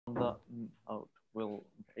that note, we'll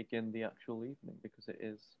begin the actual evening because it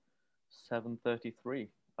is 7:33.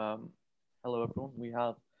 Hello, everyone. We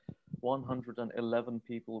have 111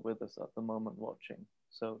 people with us at the moment watching.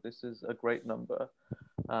 So this is a great number,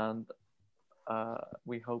 and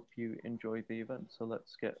we hope you enjoy the event. So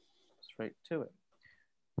let's get straight to it.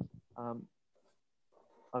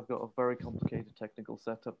 I've got a very complicated technical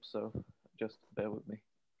setup, so just bear with me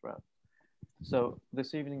throughout. So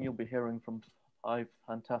this evening you'll be hearing from 5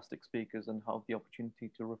 fantastic speakers and have the opportunity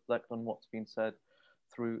to reflect on what's been said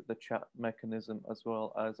through the chat mechanism, as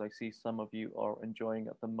well as I see some of you are enjoying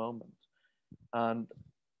at the moment. And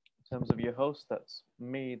in terms of your host, that's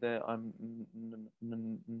me there. I'm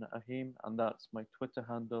Naheem, and that's my Twitter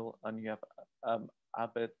handle. And you have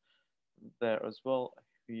Abed there as well,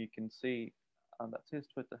 who you can see, and that's his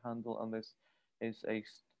Twitter handle. And this is a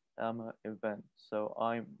Stammer event. So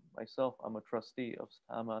I'm a trustee of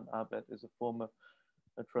Stamma, and Abed is a former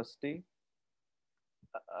trustee.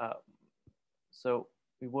 So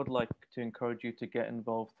we would like to encourage you to get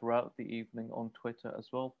involved throughout the evening on Twitter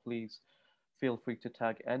as well. Please feel free to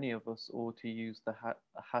tag any of us or to use the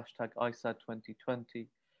hashtag ISAD2020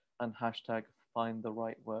 and hashtag find the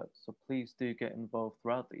right word. So please do get involved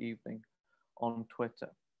throughout the evening on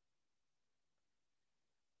Twitter.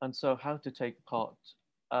 And so how to take part.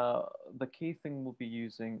 The key thing we'll be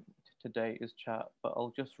using today is chat, but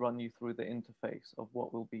I'll just run you through the interface of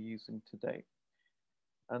what we'll be using today.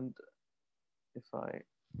 And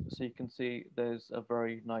so you can see there's a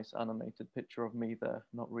very nice animated picture of me there,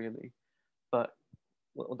 not really, but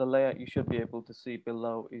the layout you should be able to see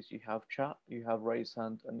below is you have chat, you have raise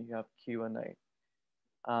hand, and you have Q&A.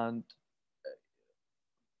 And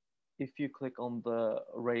if you click on the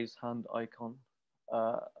raise hand icon,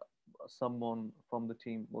 someone from the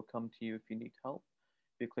team will come to you if you need help.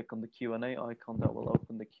 If you click on the Q&A icon, that will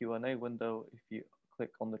open the Q&A window. If you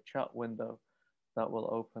click on the chat window, that will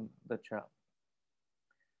open the chat.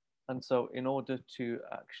 And so in order to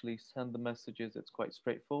actually send the messages, it's quite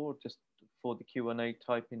straightforward. Just for the Q&A,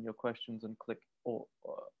 type in your questions and click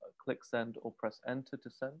send or press enter to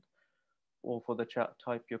send. Or for the chat,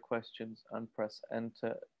 type your questions and press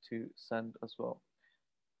enter to send as well.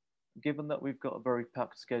 Given that we've got a very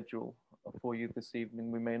packed schedule for you this evening,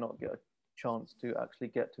 we may not get a chance to actually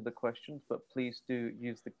get to the questions, but please do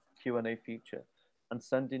use the Q&A feature and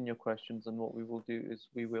send in your questions. And what we will do is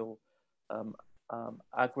we will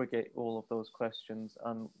aggregate all of those questions,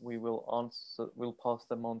 and we'll pass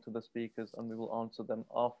them on to the speakers, and we will answer them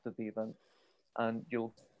after the event, and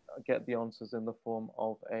you'll get the answers in the form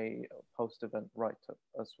of a post-event write-up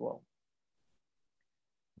as well.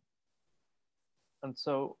 And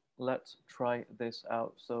so let's try this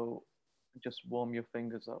out. So just warm your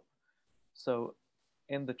fingers up. So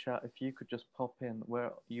in the chat, if you could just pop in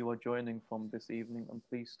where you are joining from this evening, and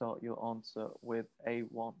please start your answer with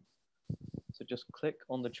A1. So just click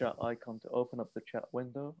on the chat icon to open up the chat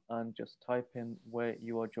window and just type in where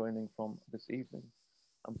you are joining from this evening.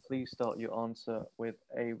 And please start your answer with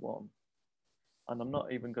A1. And I'm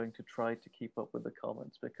not even going to try to keep up with the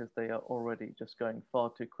comments because they are already just going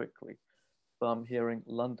far too quickly. But I'm hearing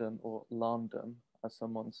London or London, as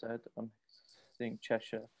someone said. I'm seeing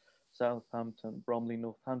Cheshire, Southampton, Bromley,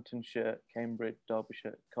 Northamptonshire, Cambridge,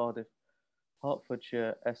 Derbyshire, Cardiff,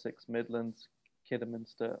 Hertfordshire, Essex, Midlands,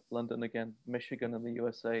 Kidderminster, London again, Michigan in the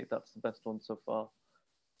USA. That's the best one so far.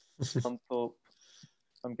 Scunthorpe.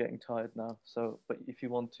 I'm getting tired now. So, but if you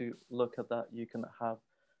want to look at that, you can have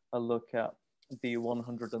a look at the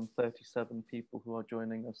 137 people who are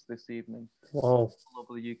joining us this evening. Wow. All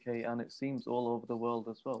over the UK, and it seems all over the world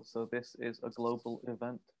as well. So this is a global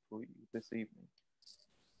event for you this evening.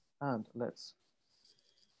 And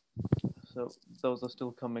so those are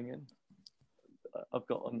still coming in. I've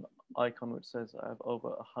got an icon which says I have over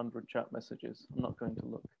 100 chat messages. I'm not going to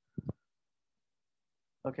look.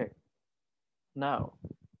 Okay. Now,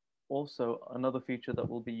 also another feature that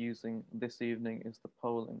we'll be using this evening is the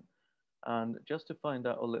polling. And just to find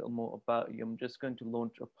out a little more about you, I'm just going to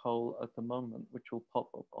launch a poll at the moment, which will pop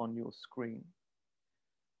up on your screen.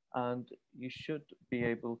 And you should be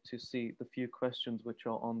able to see the few questions which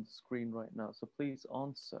are on the screen right now. So please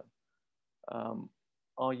answer.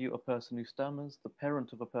 Are you a person who stammers, the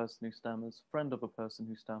parent of a person who stammers, friend of a person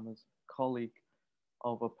who stammers, colleague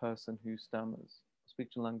of a person who stammers,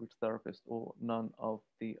 speech and language therapist, or none of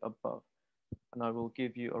the above? And I will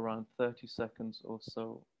give you around 30 seconds or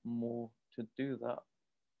so more to do that.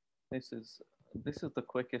 This is the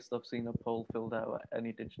quickest I've seen a poll filled out at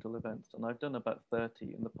any digital event, and I've done about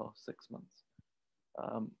 30 in the past 6 months.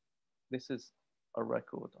 This is a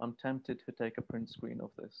record. I'm tempted to take a print screen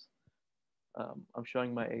of this. I'm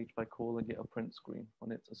showing my age by calling it a print screen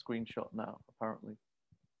when it's a screenshot now, apparently.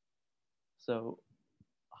 So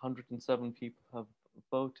 107 people have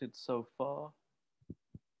voted so far.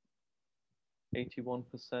 81%.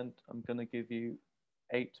 I'm going to give you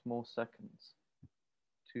 8 more seconds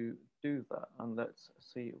to do that, and let's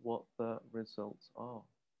see what the results are.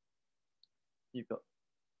 You've got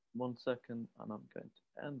 1 second, and I'm going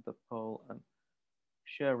to end the poll and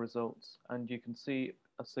share results. And you can see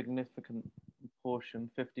a significant portion,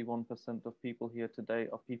 51% of people here today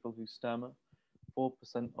are people who stammer, 4%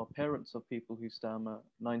 are parents of people who stammer,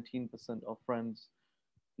 19% are friends,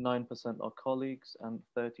 9% are colleagues, and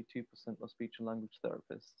 32% are speech and language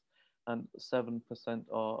therapists, and 7%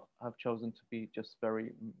 have chosen to be just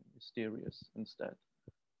very mysterious instead.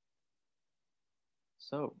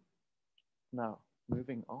 So now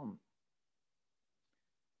moving on.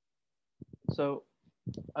 So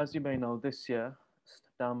as you may know, this year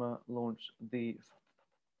Stamma launched the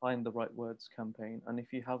Find the Right Words campaign, and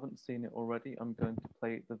if you haven't seen it already, I'm going to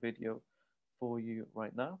play the video for you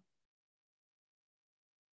right now.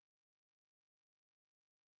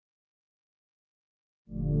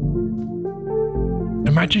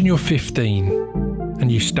 Imagine you're 15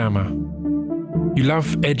 and you stammer. You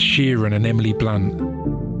love Ed Sheeran and Emily Blunt.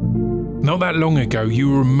 Not that long ago,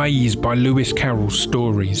 you were amazed by Lewis Carroll's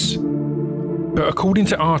stories. But according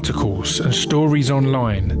to articles and stories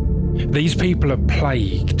online, these people are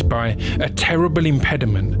plagued by a terrible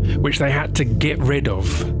impediment which they had to get rid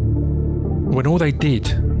of, when all they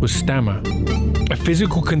did was stammer. A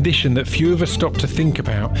physical condition that few of us stop to think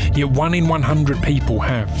about, yet 1 in 100 people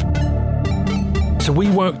have. So we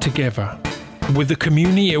worked together with the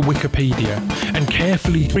community at Wikipedia and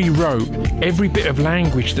carefully rewrote every bit of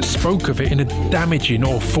language that spoke of it in a damaging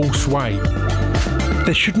or false way.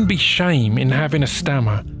 There shouldn't be shame in having a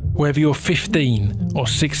stammer, whether you're 15 or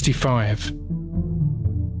 65.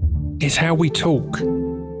 It's how we talk.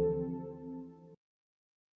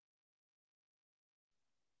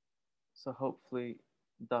 So hopefully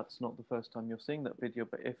that's not the first time you're seeing that video,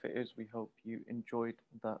 but if it is, we hope you enjoyed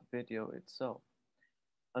that video itself.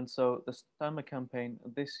 And so the Stammer campaign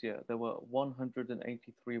this year, there were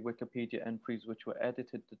 183 Wikipedia entries which were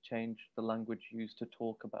edited to change the language used to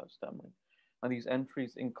talk about stammering. And these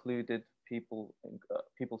entries included people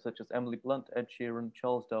such as Emily Blunt, Ed Sheeran,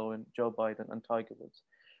 Charles Darwin, Joe Biden, and Tiger Woods.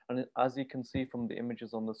 And as you can see from the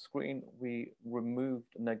images on the screen, we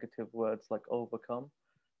removed negative words like overcome,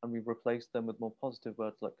 and we replaced them with more positive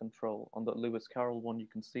words like control. On the Lewis Carroll one, you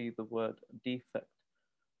can see the word defect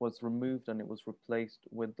was removed and it was replaced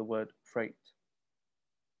with the word trait.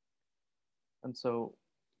 And so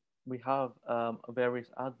we have various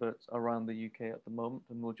adverts around the UK at the moment,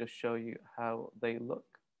 and we'll just show you how they look.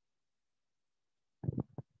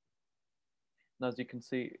 And as you can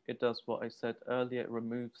see, it does what I said earlier. It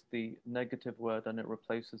removes the negative word and it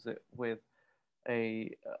replaces it with a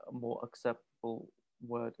more acceptable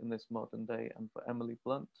word in this modern day. And for Emily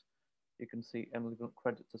Blunt, you can see Emily Blunt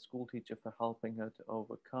credits a school teacher for helping her to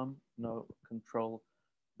overcome, control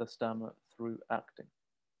the stammer through acting.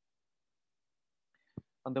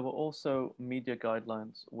 And there were also media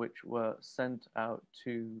guidelines which were sent out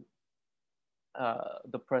to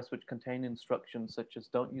the press, which contain instructions such as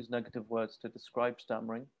don't use negative words to describe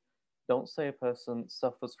stammering, don't say a person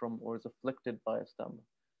suffers from or is afflicted by a stammer,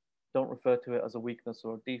 don't refer to it as a weakness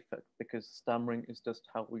or a defect, because stammering is just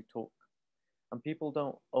how we talk. And people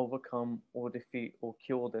don't overcome or defeat or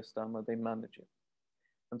cure their stammer, they manage it.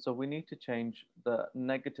 And so we need to change the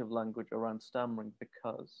negative language around stammering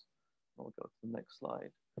because, I'll go to the next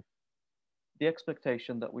slide. The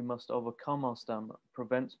expectation that we must overcome our stammer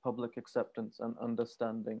prevents public acceptance and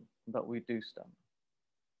understanding that we do stammer.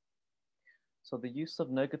 So the use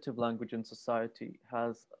of negative language in society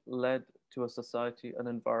has led to a society, an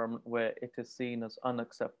environment where it is seen as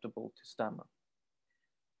unacceptable to stammer.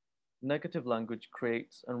 Negative language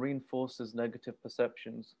creates and reinforces negative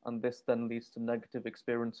perceptions, and this then leads to negative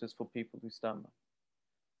experiences for people who stammer.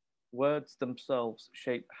 Words themselves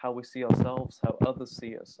shape how we see ourselves, how others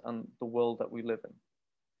see us, and the world that we live in.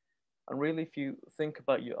 And really, if you think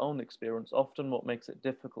about your own experience, often what makes it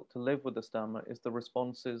difficult to live with a stammer is the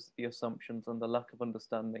responses, the assumptions, and the lack of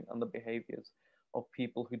understanding and the behaviors of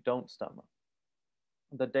people who don't stammer.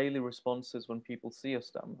 The daily responses when people see a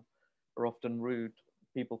stammer are often rude.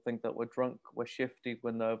 People think that we're drunk, we're shifty,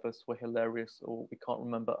 we're nervous, we're hilarious, or we can't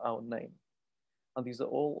remember our name. And these are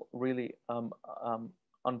all really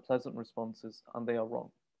unpleasant responses, and they are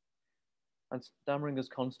wrong. And stammering is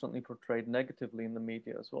constantly portrayed negatively in the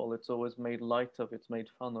media as well. It's always made light of, it's made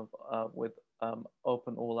fun of, with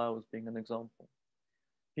open all hours being an example.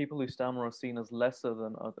 People who stammer are seen as lesser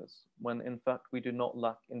than others, when in fact we do not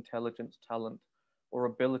lack intelligence, talent, or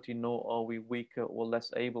ability, nor are we weaker or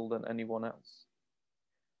less able than anyone else.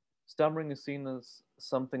 Stammering is seen as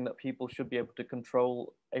something that people should be able to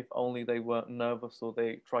control if only they weren't nervous or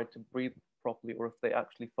they tried to breathe properly, or if they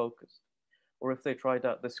actually focused, or if they tried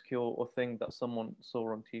out this cure or thing that someone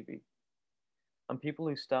saw on TV. And people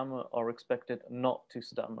who stammer are expected not to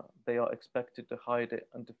stammer. They are expected to hide it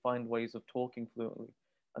and to find ways of talking fluently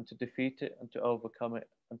and to defeat it and to overcome it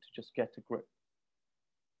and to just get a grip.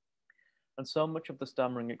 And so much of the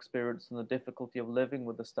stammering experience and the difficulty of living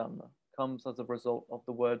with the stammer comes as a result of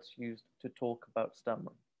the words used to talk about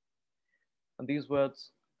stammering. And these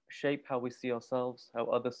words shape how we see ourselves, how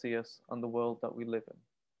others see us, and the world that we live in.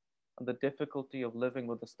 And the difficulty of living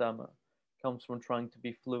with a stammer comes from trying to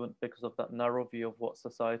be fluent because of that narrow view of what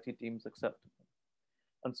society deems acceptable.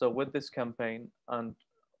 And so with this campaign and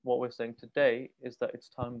what we're saying today is that it's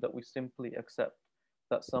time that we simply accept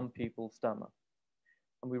that some people stammer.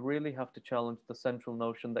 And we really have to challenge the central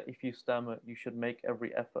notion that if you stammer, you should make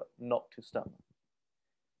every effort not to stammer.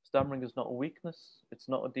 Stammering is not a weakness, it's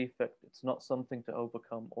not a defect, it's not something to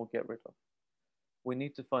overcome or get rid of. We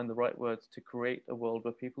need to find the right words to create a world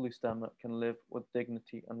where people who stammer can live with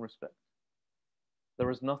dignity and respect.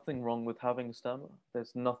 There is nothing wrong with having a stammer,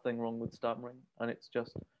 there's nothing wrong with stammering, and it's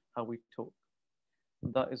just how we talk.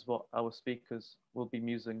 And that is what our speakers will be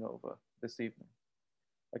musing over this evening.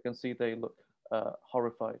 I can see they look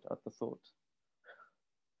horrified at the thought.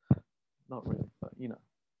 Not really, but you know.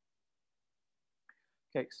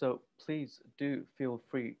 Okay, so please do feel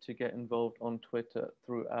free to get involved on Twitter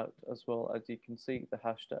throughout as well. As you can see, the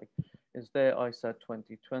hashtag is there. I said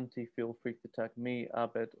 2020. Feel free to tag me,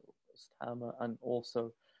 Abed, Stamma, and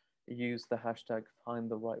also use the hashtag find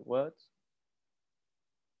the right words.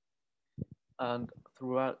 And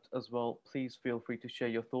throughout as well, please feel free to share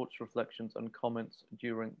your thoughts, reflections, and comments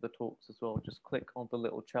during the talks as well. Just click on the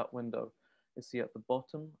little chat window you see at the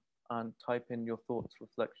bottom and type in your thoughts,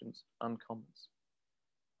 reflections, and comments.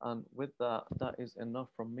 And with that, that is enough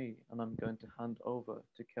from me, and I'm going to hand over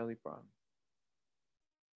to Kelly Brown.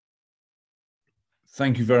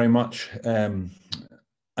 Thank you very much.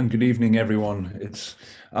 And good evening, everyone. It's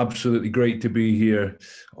absolutely great to be here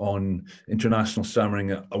on International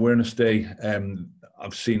Stammering Awareness Day.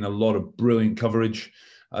 I've seen a lot of brilliant coverage,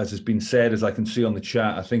 as has been said, as I can see on the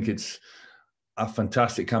chat. I think it's a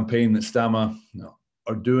fantastic campaign that Stamma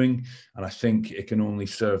are doing, and I think it can only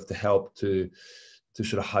serve to help to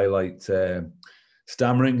sort of highlight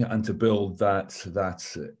stammering and to build that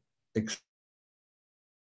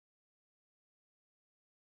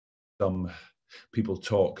some people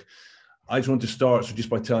talk. I just want to start just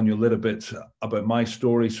by telling you a little bit about my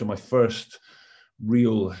story. So my first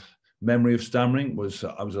real memory of stammering was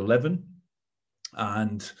I was 11,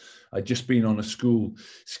 and I'd just been on a school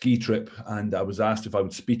ski trip, and I was asked if I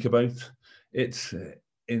would speak about it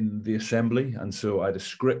in the assembly. And so I had a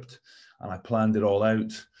script and I planned it all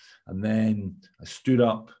out. And then I stood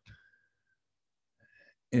up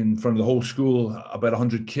in front of the whole school, about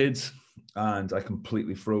 100 kids, and I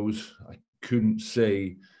completely froze. I couldn't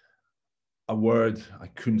say a word. I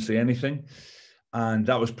couldn't say anything. And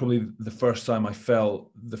that was probably the first time I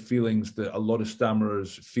felt the feelings that a lot of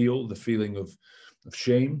stammerers feel, the feeling of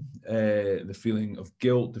shame, the feeling of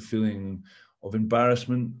guilt, the feeling of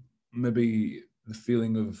embarrassment, maybe the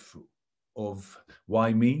feeling of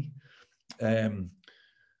why me.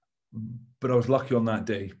 But I was lucky on that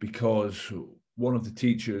day because one of the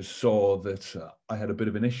teachers saw that I had a bit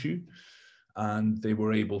of an issue, and they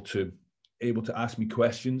were able to ask me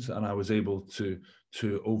questions, and I was able to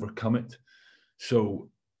overcome it. So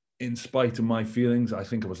in spite of my feelings, I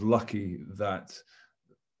think I was lucky that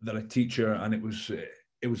a teacher, and it was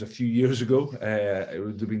a few years ago, it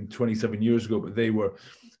would have been 27 years ago, but they were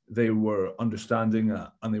understanding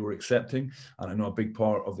and they were accepting. And I know a big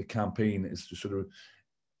part of the campaign is to sort of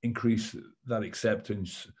increase that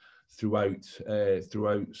acceptance throughout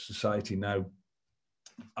society now.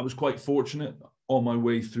 I was quite fortunate on my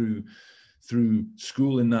way through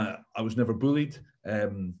school in that I was never bullied.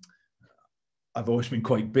 I've always been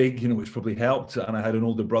quite big, which probably helped, and I had an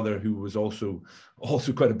older brother who was also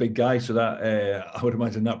quite a big guy, so that I would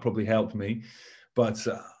imagine that probably helped me. But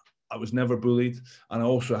I was never bullied, and I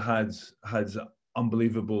also had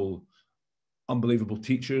unbelievable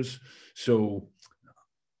teachers. So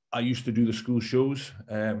I used to do the school shows,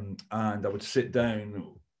 and I would sit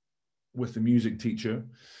down with the music teacher,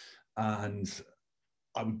 and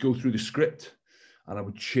I would go through the script, and I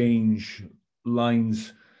would change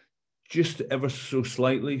lines just ever so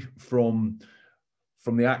slightly from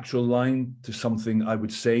the actual line to something I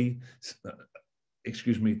would say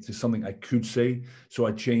excuse me, to something I could say. So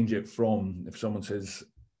I change it from, if someone says,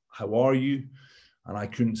 how are you? And I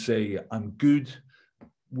couldn't say, I'm good,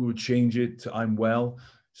 we would change it to, I'm well.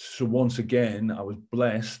 So once again, I was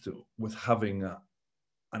blessed with having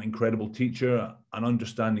an incredible teacher, an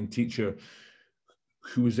understanding teacher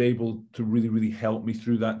who was able to really, really help me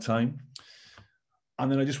through that time.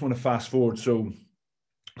 And then I just want to fast forward. So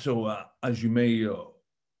as you may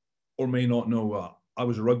or may not know, I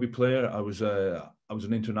was a rugby player. I was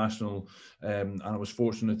an international, and I was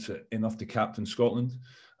fortunate enough to captain Scotland.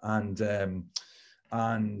 And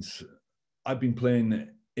I've been playing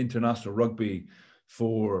international rugby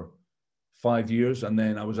for 5 years, and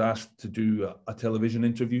then I was asked to do a television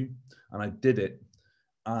interview, and I did it,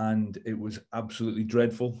 and it was absolutely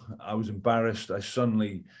dreadful. I was embarrassed. I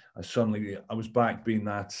was back being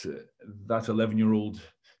that 11-year-old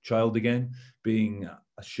child again, being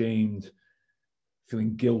ashamed,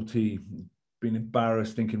 feeling guilty, being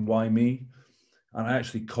embarrassed, thinking, why me? And I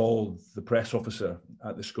actually called the press officer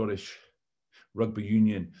at the Scottish Rugby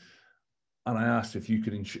Union, and I asked if they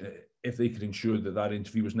could ensure that that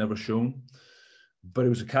interview was never shown. But it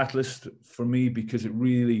was a catalyst for me, because it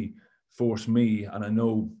really forced me, and I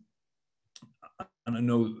know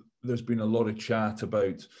there's been a lot of chat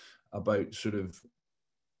about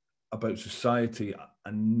society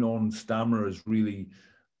and non-stammerers really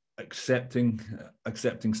accepting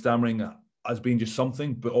stammering as being just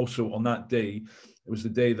something. But also on that day, it was the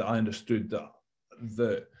day that I understood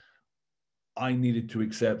that I needed to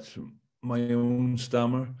accept my own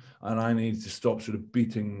stammer, and I needed to stop sort of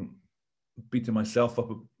beating myself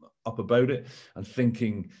up about it and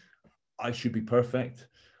thinking I should be perfect.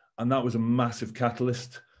 And that was a massive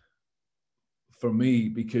catalyst for me,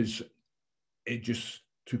 because it just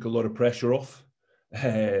took a lot of pressure off.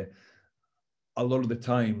 A lot of the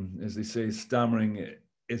time, as they say, stammering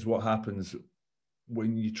is what happens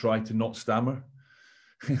when you try to not stammer.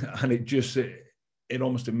 And it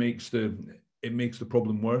almost makes the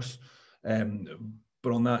problem worse.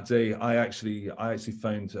 But on that day, I actually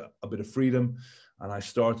found a bit of freedom, and I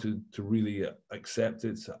started to really accept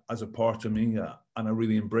it as a part of me, and I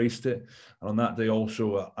really embraced it. And on that day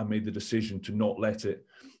also, I made the decision to not let it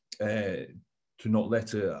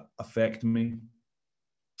affect me,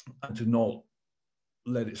 and to not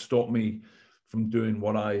let it stop me from doing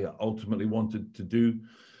what I ultimately wanted to do.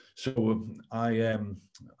 So I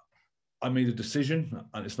made a decision,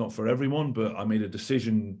 and it's not for everyone, but I made a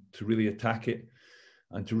decision to really attack it,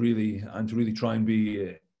 and to really try and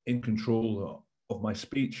be in control of my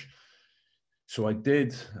speech. So I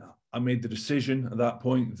did. I made the decision at that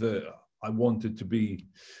point that I wanted to be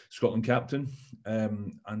Scotland captain,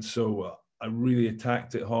 and so I really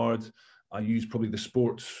attacked it hard. I used probably the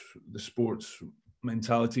sports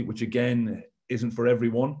mentality, which again isn't for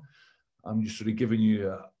everyone. I'm just sort of giving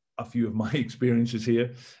you a few of my experiences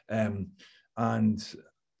here, and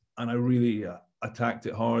I really attacked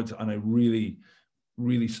it hard, and I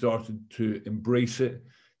really started to embrace it,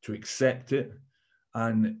 to accept it,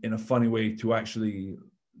 and in a funny way to actually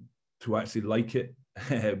like it,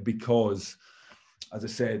 because, as I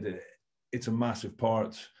said, it's a massive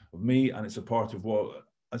part of me, and it's a part of what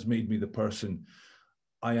has made me the person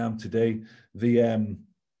I am today.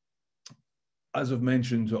 As I've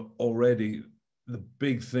mentioned already, the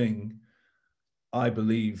big thing, I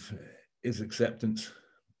believe, is acceptance.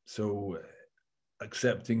 So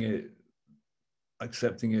accepting it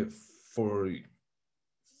for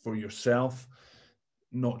yourself,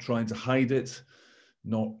 not trying to hide it,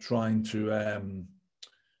 not trying to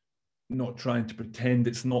pretend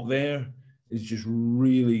it's not there. Is just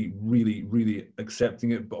really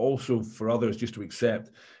accepting it, but also for others just to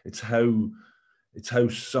accept it's how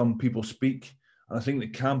some people speak. And I think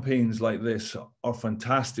that campaigns like this are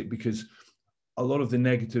fantastic, because a lot of the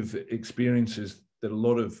negative experiences that a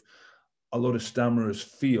lot of stammerers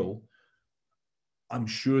feel, I'm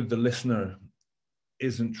sure the listener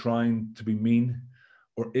isn't trying to be mean,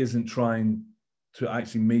 or isn't trying to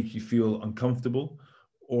actually make you feel uncomfortable,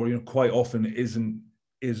 or quite often isn't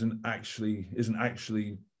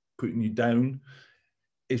actually putting you down.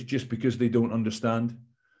 It's just because they don't understand,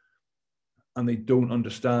 and they don't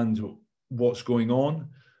understand what's going on,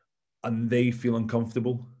 and they feel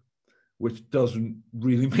uncomfortable, which doesn't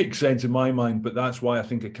really make sense in my mind. But that's why I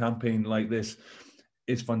think a campaign like this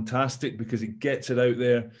is fantastic, because it gets it out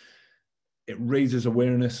there, it raises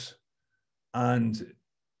awareness, and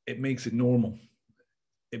it makes it normal.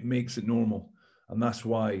 It makes it normal, and that's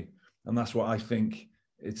why I think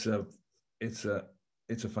it's a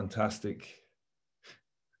fantastic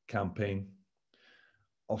campaign.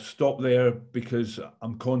 I'll stop there because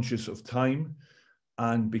I'm conscious of time,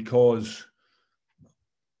 and because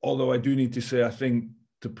although I do need to say, I think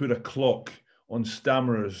to put a clock on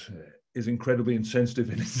Stammerers is incredibly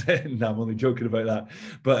insensitive in its end. I'm only joking about that,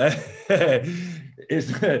 but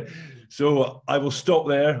so I will stop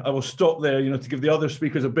there. I will stop there, to give the other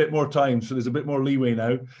speakers a bit more time, so there's a bit more leeway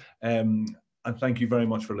now. And thank you very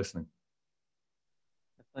much for listening.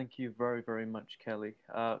 Thank you very, very much, Kelly.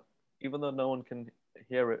 Even though no one can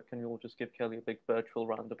hear it, can you all just give Kelly a big virtual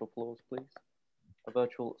round of applause, please? A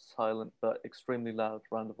virtual, silent, but extremely loud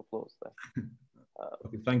round of applause there.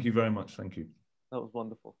 Okay, thank you very much. Thank you. That was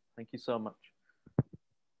wonderful. Thank you so much.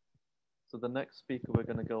 So the next speaker we're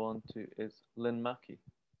going to go on to is Lynne Mackie.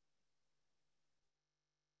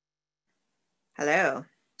 Hello.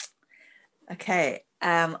 Okay.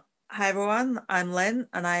 Hi, everyone. I'm Lynne,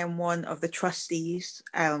 and I am one of the trustees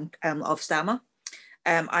of Stamma.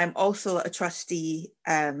 I'm also a trustee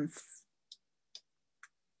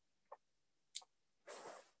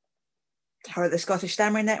for the Scottish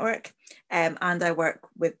Stammering Network, and I work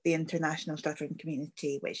with the international stuttering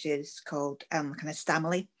community, which is called kind of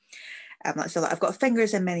Stamily. So I've got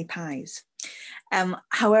fingers in many pies.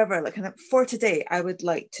 However, for today, I would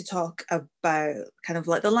like to talk about kind of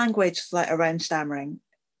like the language around stammering,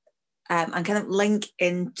 and kind of link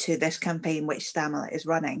into this campaign which Stamma is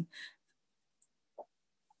running.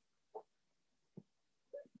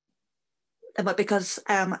 But because,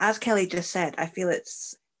 as Kelly just said, I feel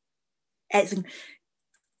it's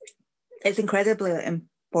incredibly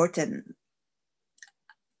important,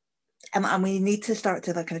 and we need to start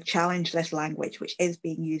to kind of challenge this language which is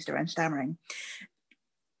being used around stammering.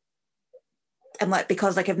 And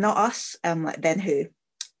because if not us, then who?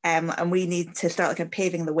 And we need to start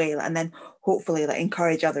paving the way, and then hopefully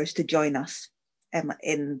encourage others to join us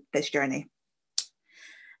in this journey.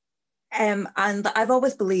 And I've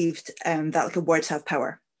always believed that words have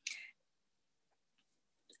power.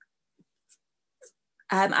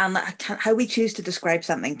 And how we choose to describe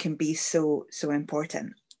something can be so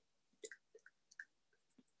important.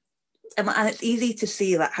 And it's easy to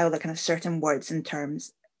see how kind of certain words and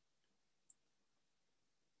terms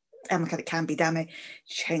it can be damaging,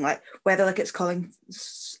 whether it's calling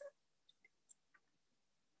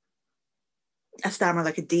a stammer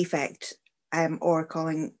a defect, or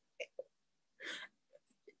calling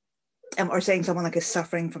or saying someone is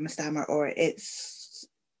suffering from a stammer, or it's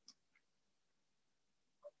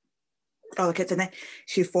an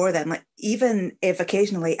issue for them. Even if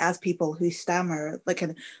occasionally, as people who stammer,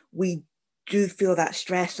 we do feel that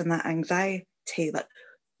stress and that anxiety, that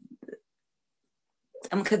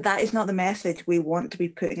is not the message we want to be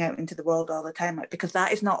putting out into the world all the time, because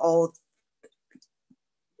that is not all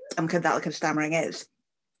that stammering is.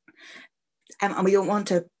 And we don't want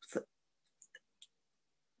to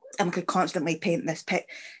constantly paint this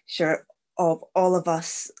picture of all of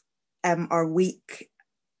us are weak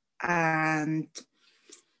and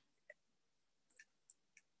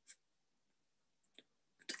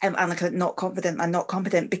not confident and not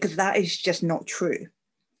competent, because that is just not true.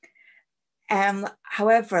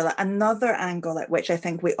 However, another angle at which I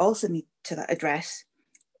think we also need to address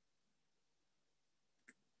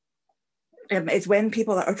is when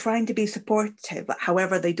people are trying to be supportive,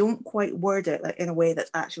 however, they don't quite word it in a way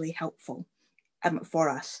that's actually helpful for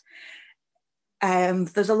us.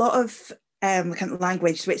 There's a lot of kind of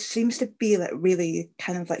language which seems to be really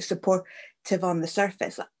kind of supportive on the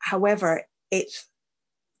surface. However, it's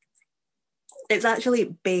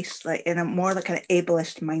actually based in a more kind of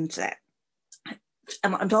ableist mindset.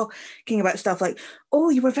 I'm talking about stuff like, oh,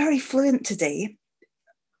 you were very fluent today,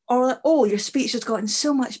 or oh, your speech has gotten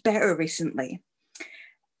so much better recently.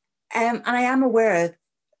 And I am aware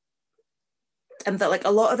that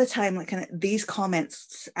a lot of the time, kind of these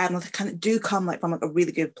comments kind of do come from a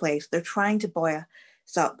really good place. They're trying to buoy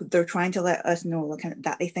us up. They're trying to let us know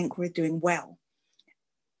that they think we're doing well.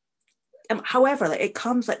 However, it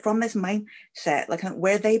comes from this mindset,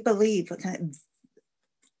 where they believe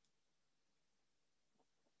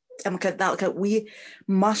that we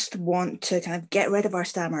must want to kind of get rid of our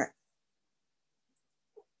stammer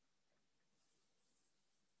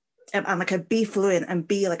and be fluent and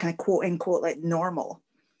be kind of quote unquote normal.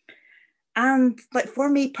 And for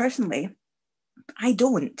me personally, I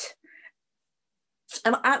don't.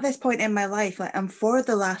 And at this point in my life, and for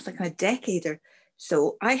the last kind of decade or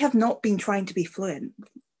so, I have not been trying to be fluent.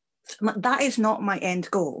 That is not my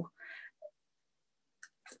end goal.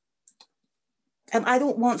 And I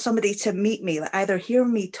don't want somebody to meet me, either hear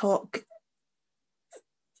me talk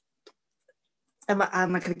and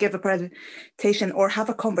I could give a presentation or have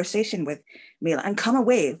a conversation with me and come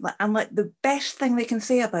away and the best thing they can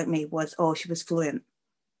say about me was, oh, she was fluent.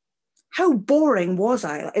 how boring was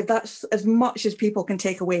I? If that's as much as people can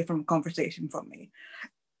take away from a conversation from me.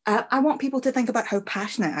 I want people to think about how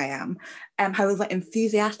passionate I am, how like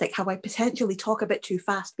enthusiastic, how I potentially talk a bit too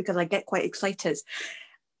fast because I get quite excited.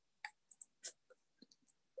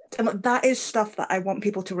 And that is stuff that I want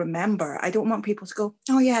people to remember. I don't want people to go,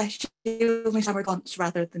 oh yeah, she only stammered once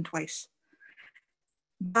rather than twice.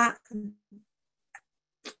 That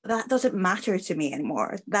doesn't matter to me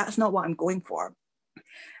anymore. That's not what I'm going for.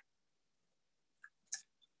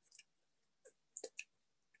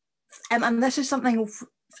 And this is something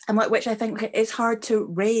which I think is hard to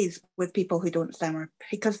raise with people who don't stammer,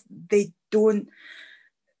 because they don't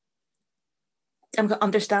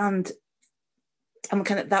understand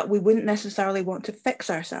that we wouldn't necessarily want to fix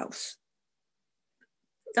ourselves.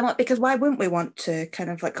 Because why wouldn't we want to kind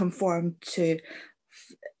of like conform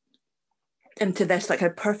into this like a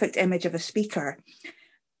perfect image of a speaker,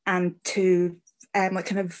 and to like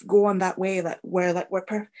kind of go on that way that where like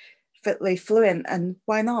we're perfectly fluent, and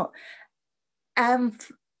why not? And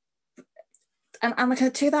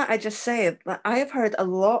like to that, I just say that I have heard a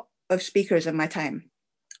lot of speakers in my time.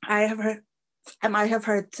 I have heard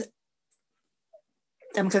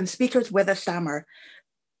kind of speakers with a stammer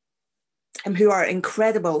who are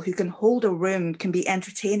incredible, who can hold a room, can be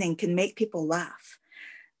entertaining, can make people laugh.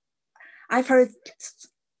 I've heard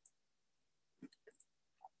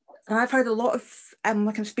a lot of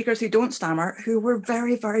like speakers who don't stammer who were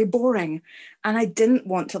very, very boring, and I didn't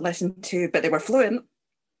want to listen to, but they were fluent.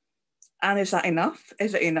 And is that enough?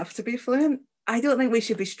 Is it enough to be fluent? I don't think we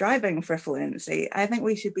should be striving for fluency. I think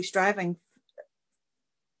we should be striving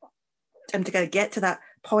to get to that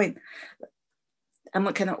point, and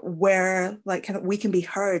like kind of where like kind of we can be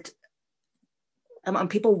heard, and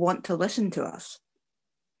people want to listen to us.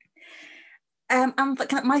 And like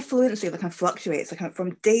kind of my fluency like kind of fluctuates like kind of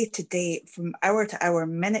from day to day, from hour to hour,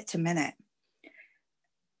 minute to minute.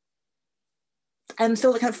 And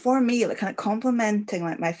so like kind of for me, like kind of complimenting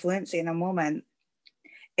like my fluency in a moment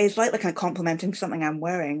is like kind of complimenting something I'm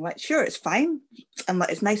wearing. Like, sure, it's fine and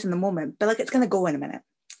like it's nice in the moment, but like it's gonna go in a minute.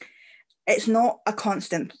 It's not a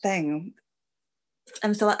constant thing.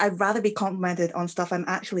 And so like, I'd rather be complimented on stuff I'm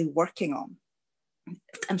actually working on.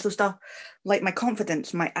 And so stuff like my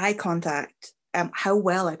confidence, my eye contact, how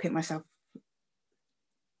well I put myself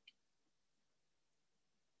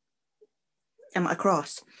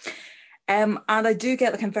across. And I do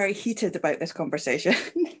get like I'm very heated about this conversation,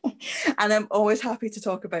 and I'm always happy to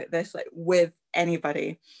talk about this like with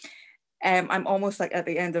anybody. I'm almost like at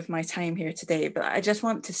the end of my time here today, but I just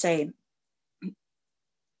want to say,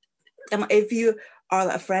 if you are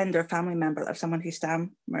like a friend or family member of someone who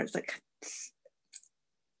stammers, like,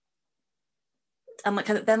 and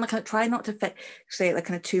like then like I try not to say like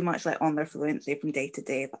kind of too much like on their fluency from day to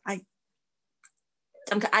day. But I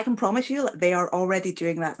can promise you like, they are already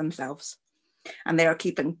doing that themselves, and they are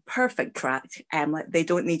keeping perfect track. Like they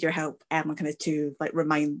don't need your help. Kind of to like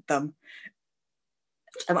remind them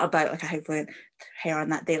about like how fluent they are on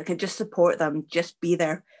that day. Like just support them, just be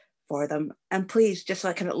there for them, and please just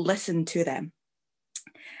like kind of listen to them.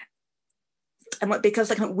 And like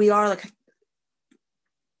because like we are like.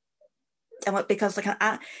 And like, because like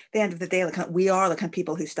at the end of the day, like we are like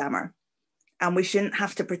people who stammer, and we shouldn't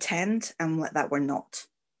have to pretend like that we're not.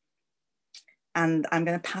 And I'm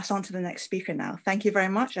going to pass on to the next speaker now. Thank you very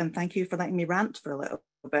much, and thank you for letting me rant for a little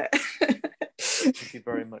bit. Thank you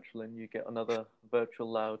very much, Lynn. You get another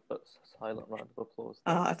virtual loud but silent round of applause.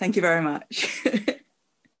 Thank you very much.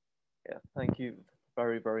 Yeah, thank you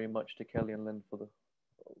very, very much to Kelly and Lynn for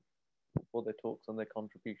their talks and their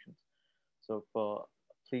contributions so far.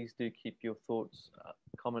 Please do keep your thoughts,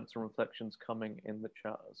 comments, and reflections coming in the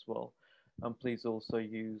chat as well. And please also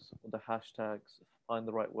use the hashtags, find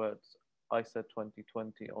the right words, I said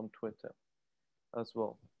 2020 on Twitter as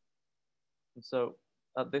well. And so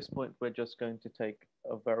at this point, we're just going to take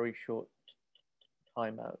a very short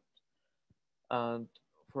time out. And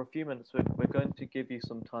for a few minutes, we're going to give you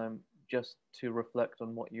some time just to reflect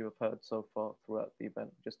on what you have heard so far throughout the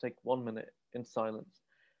event. Just take 1 minute in silence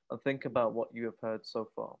and think about what you have heard so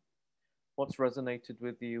far. What's resonated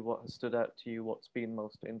with you, what has stood out to you, what's been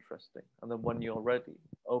most interesting. And then when you're ready,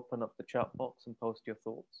 open up the chat box and post your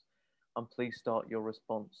thoughts. And please start your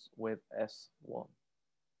response with S1.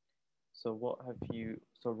 So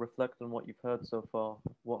reflect on what you've heard so far,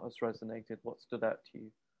 what has resonated, what stood out to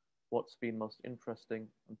you, what's been most interesting,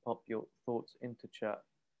 and pop your thoughts into chat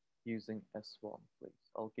using S1, please.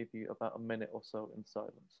 I'll give you about a minute or so in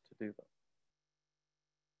silence to do that.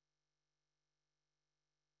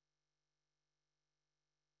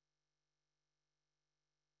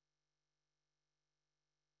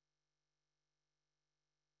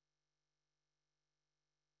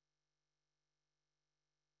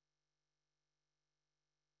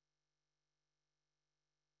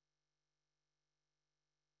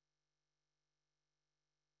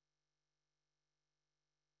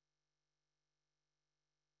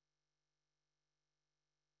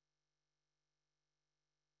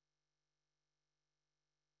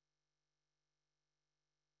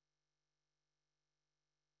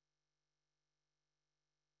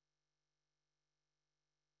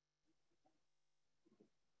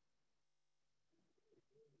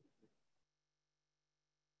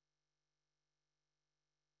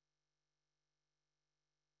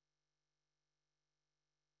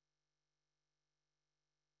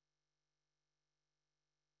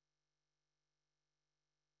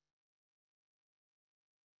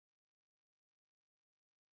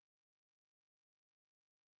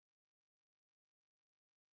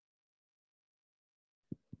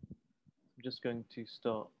 just going to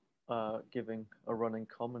start giving a running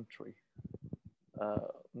commentary.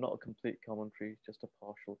 Not a complete commentary, just a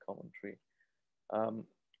partial commentary. I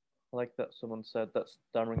like that someone said that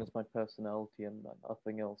stammering is my personality and that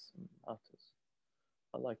nothing else matters.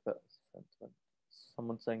 I like that sentiment.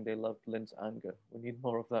 Someone saying they loved Lynne's anger. We need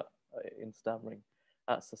more of that in stammering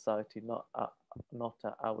at society, not at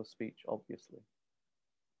our speech, obviously.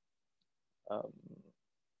 A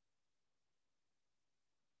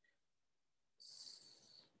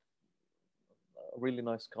really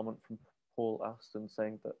nice comment from Paul Aston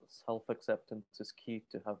saying that self-acceptance is key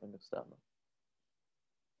to having a stammer.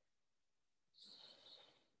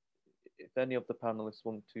 If any of the panelists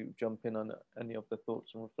want to jump in on any of the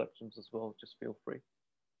thoughts and reflections as well, just feel free.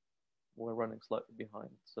 We're running slightly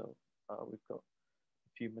behind, so we've got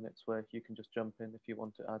a few minutes where you can just jump in if you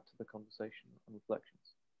want to add to the conversation and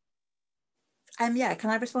reflections. Yeah,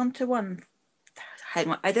 can I respond to one?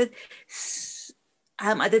 I did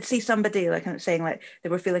see somebody like saying like they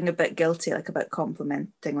were feeling a bit guilty like about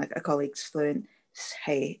complimenting like a colleague's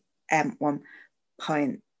fluency at one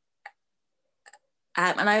point,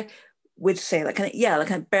 and I would say like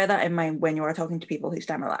bear that in mind when you are talking to people who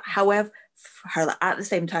stammer. Like, however, at the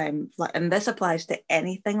same time, like, and this applies to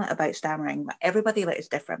anything like, about stammering. Like, everybody like is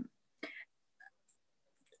different.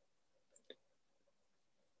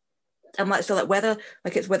 And like so, like whether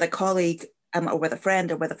like it's with a colleague or with a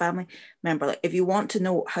friend or with a family member, like if you want to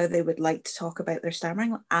know how they would like to talk about their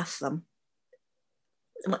stammering, like, ask them.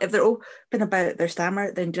 And, like, if they're open about their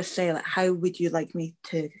stammer, then just say like, how would you like me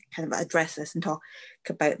to kind of address this and talk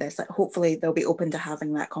about this? Like, hopefully they'll be open to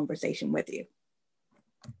having that conversation with you.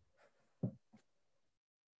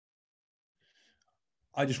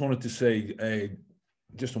 I just wanted to say,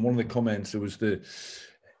 just on one of the comments, it was the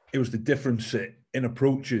difference in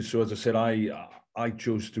approaches. So as I said, I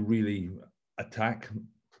chose to really attack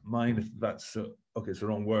mine, if that's okay, it's the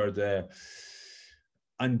wrong word.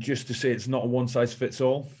 And just to say, it's not a one size fits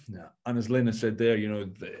all. And as Lynne said there, you know,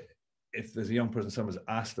 if there's a young person, someone's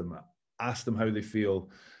ask them how they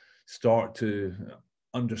feel, start to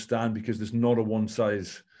understand, because there's not a one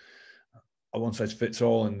size fits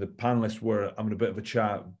all. And the panelists were having a bit of a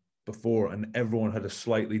chat before, and everyone had a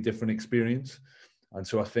slightly different experience. And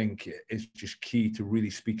so I think it's just key to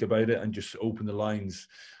really speak about it and just open the lines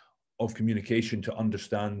of communication to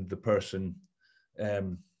understand the person,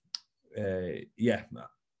 and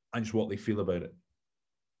just what they feel about it.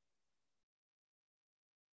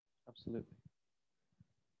 Absolutely.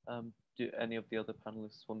 Do any of the other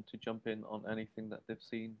panelists want to jump in on anything that they've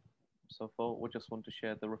seen so far, or just want to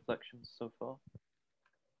share the reflections so far?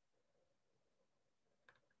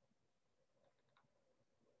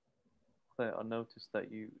 Claire, I noticed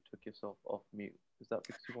that you took yourself off mute. Is that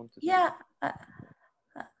because you wanted to? Yeah,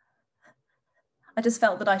 I just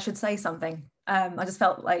felt that I should say something. I just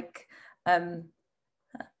felt like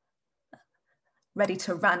ready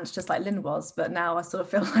to rant, just like Lynne was, but now I sort of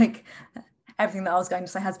feel like everything that I was going to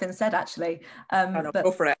say has been said, actually.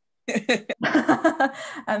 Go for it.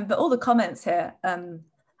 But all the comments here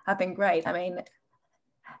have been great. I mean,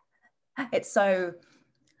 it's so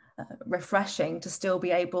refreshing to still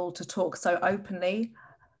be able to talk so openly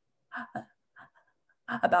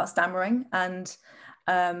about stammering, and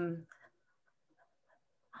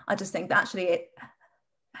I just think that actually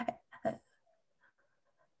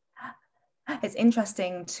it's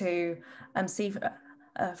interesting to see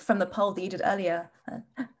from the poll that you did earlier,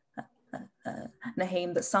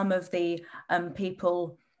 Naheem, that some of the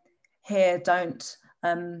people here don't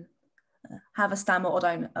have a stammer, or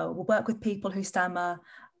don't will work with people who stammer,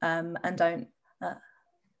 and don't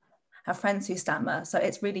have friends who stammer. So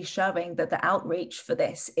it's really showing that the outreach for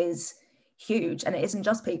this is huge, and it isn't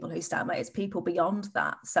just people who stammer, it's people beyond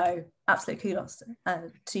that. So absolute kudos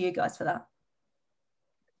to you guys for that.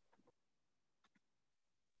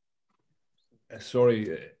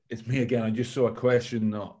 Sorry, it's me again. I just saw a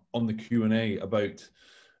question on the Q&A about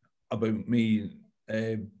me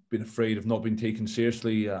being afraid of not being taken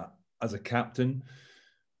seriously as a captain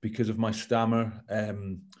because of my stammer,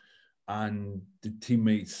 and the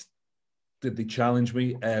teammates, did they challenge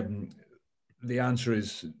me? The answer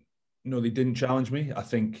is no, they didn't challenge me. I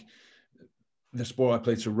think the sport I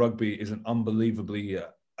played, so rugby, is an unbelievably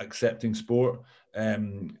accepting sport.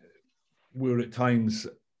 We're at times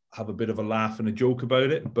have a bit of a laugh and a joke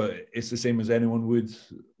about it, but it's the same as anyone would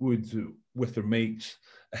with their mates.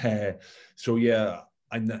 So yeah,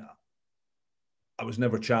 I was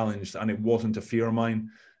never challenged, and it wasn't a fear of mine,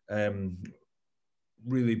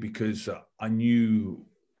 really, because I knew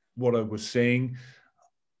what I was saying.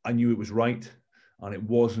 I knew it was right, and it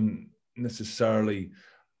wasn't necessarily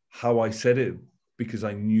how I said it, because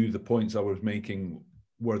I knew the points I was making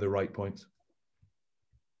were the right points.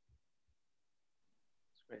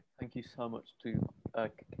 That's great. Thank you so much to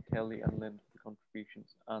Kelly and Lynn for the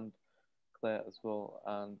contributions, and Claire as well,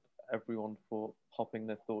 and everyone for popping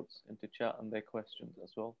their thoughts into chat and their questions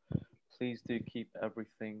as well. Please do keep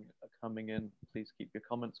everything coming in. Please keep your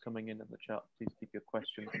comments coming in the chat. Please keep your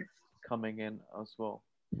questions coming in as well.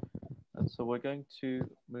 And so we're going to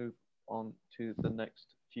move on to the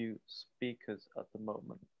next few speakers at the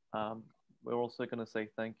moment. We're also going to say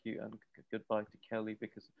thank you and goodbye to Kelly,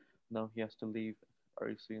 because now he has to leave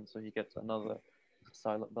very soon, so he gets another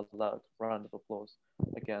silent but loud round of applause.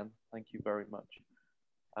 Again, thank you very much.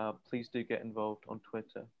 Please do get involved on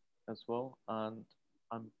Twitter as well. And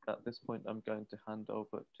at this point, I'm going to hand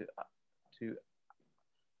over to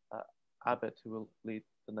Abed, who will lead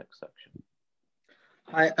the next section.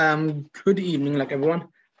 Hi, good evening, everyone.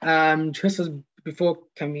 Just as before,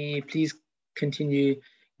 can we please continue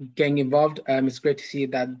getting involved? It's great to see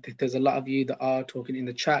that there's a lot of you that are talking in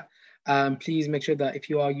the chat. Please make sure that if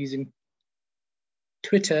you are using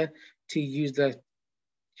Twitter, to use the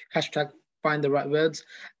hashtag find the right words,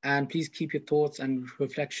 and please keep your thoughts and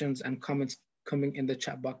reflections and comments coming in the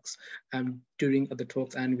chat box during the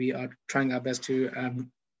talks, and we are trying our best to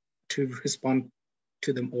respond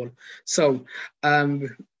to them all. So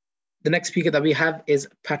the next speaker that we have is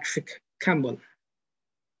Patrick Campbell.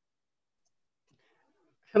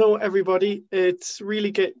 Hello, everybody. It's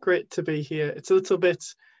really great to be here. It's a little bit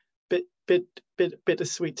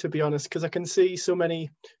bittersweet, to be honest, because I can see so many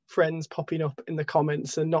friends popping up in the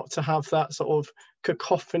comments, and not to have that sort of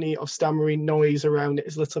cacophony of stammering noise around it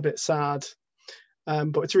is a little bit sad.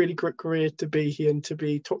 But it's really great to be here and to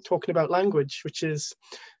be talking about language, which is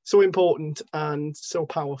so important and so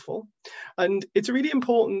powerful. And it's really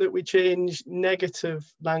important that we change negative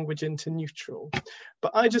language into neutral.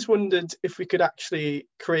 But I just wondered if we could actually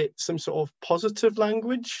create some sort of positive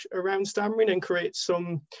language around stammering and create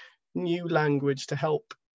some new language to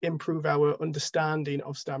help improve our understanding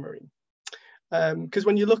of stammering. Because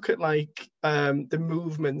when you look at the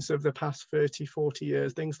movements of the past 30, 40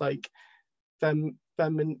 years, things like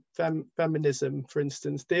feminism, for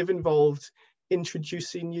instance, they've involved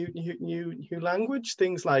introducing new language,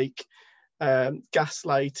 things like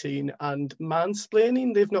gaslighting and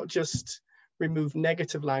mansplaining. They've not just removed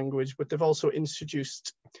negative language, but they've also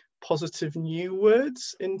introduced positive new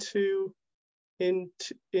words into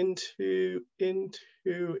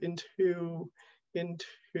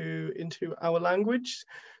our language.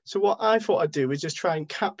 So what I thought I'd do is just try and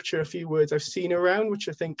capture a few words I've seen around, which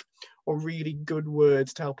I think are really good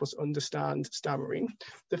words to help us understand stammering.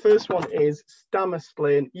 The first one is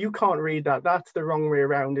stammersplain. You can't read that. That's the wrong way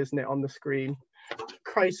around, isn't it, on the screen? For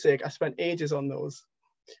Christ's sake, I spent ages on those.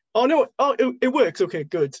 Oh no, it works. Okay,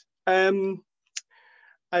 good. And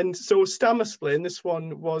so stammersplain, this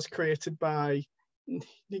one was created by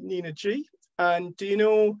Nina G. And do you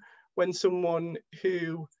know when someone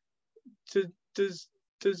who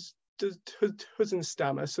doesn't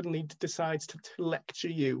stammer suddenly decides to lecture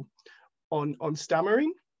you on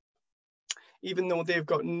stammering, even though they've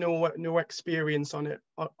got no experience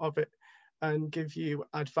of it, and give you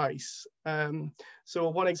advice? So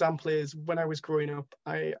one example is when I was growing up,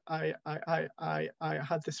 I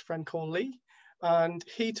had this friend called Lee, and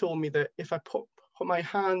he told me that if I put my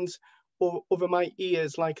hands over my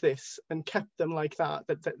ears like this and kept them like that,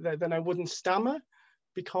 then I wouldn't stammer,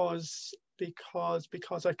 because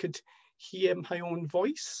I could hear my own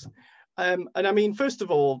voice. And I mean, first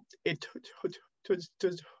of all, it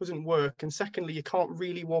doesn't work, and secondly, you can't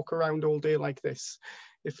really walk around all day like this,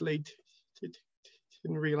 if Lee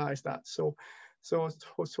didn't realize that. So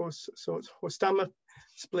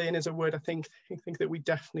stammersplain is a word I think that we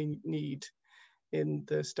definitely need in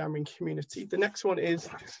the stammering community. The next one is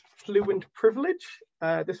fluent privilege.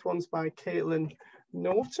 This one's by Caitlin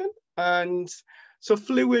Norton, and so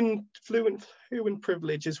fluent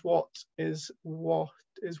privilege is what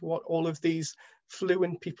all of these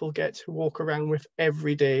fluent people get to walk around with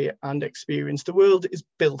every day and experience. The world is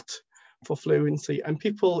built for fluency, and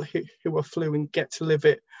people who are fluent get to live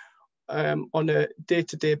it on a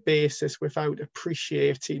day-to-day basis without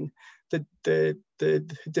appreciating the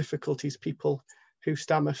difficulties people who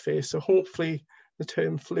stammer face. So hopefully the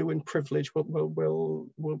term fluent privilege will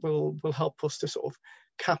help us to sort of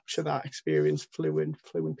capture that experience fluent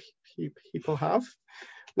people have.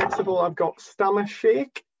 Next of all, I've got stammer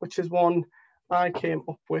shake, which is one I came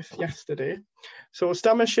up with yesterday. So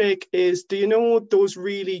stammer shake is, do you know those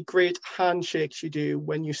really great handshakes you do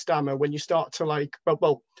when you stammer, when you start to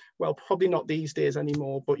well, probably not these days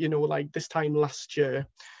anymore, but you know, like this time last year,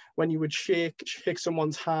 when you would shake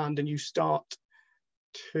someone's hand and you start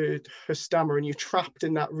stammer, and you're trapped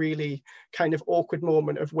in that really kind of awkward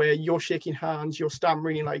moment of where you're shaking hands, you're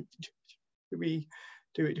stammering, like, do we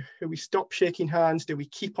stop shaking hands? Do we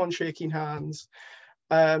keep on shaking hands?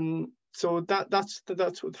 So that's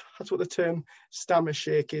what the term stammer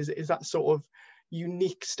shake is that sort of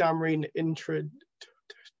unique stammering introduction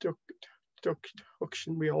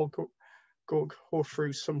we all go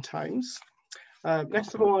through sometimes.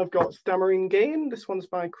 Next of all, I've got Stammering Gain. This one's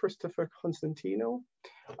by Christopher Constantino,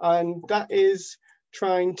 and that is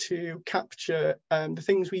trying to capture the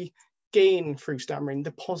things we gain through stammering,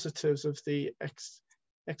 the positives of the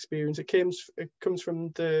experience. It comes from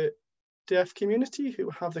the deaf community, who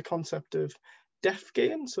have the concept of deaf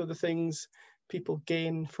gain, so the things people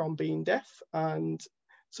gain from being deaf. And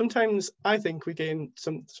sometimes I think we gain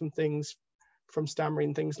some things from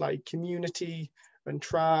stammering, things like community and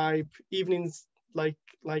tribe, evenings like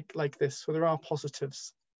this. So there are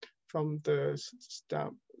positives from the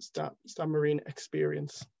stammering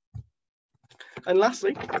experience. And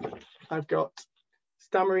lastly, I've got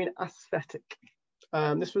Stammering Aesthetic.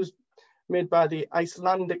 This was made by the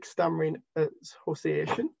Icelandic Stammering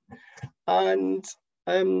Association, and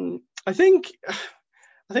I think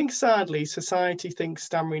sadly society thinks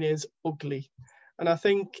stammering is ugly, and I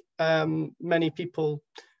think many people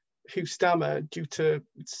who stammer, due to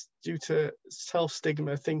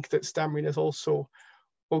self-stigma, think that stammering is also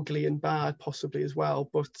ugly and bad, possibly as well.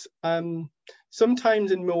 But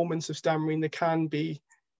sometimes in moments of stammering there can be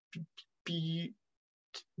beauty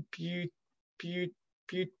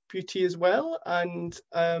as well, and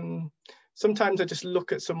sometimes I just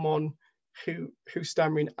look at someone who's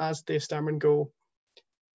stammering as they're stammering, go,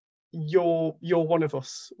 you're one of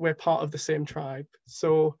us, we're part of the same tribe.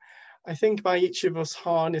 So I think by each of us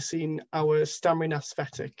harnessing our stammering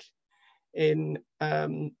aesthetic in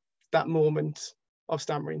that moment of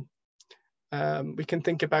stammering, we can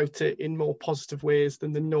think about it in more positive ways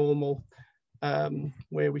than the normal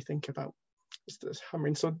way we think about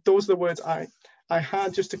stammering. So those are the words I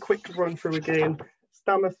had. Just a quick run through again: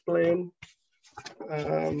 stammer splain,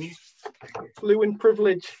 fluent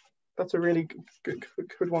privilege, that's a really good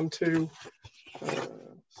one too,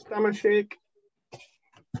 stammer shake,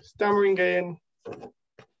 stammering gain,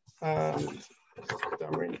 and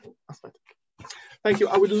stammering aesthetic. Thank you.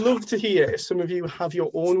 I would love to hear if some of you have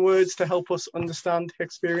your own words to help us understand the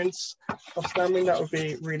experience of stammering. That would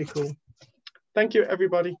be really cool. Thank you,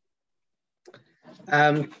 everybody.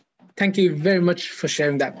 Thank you very much for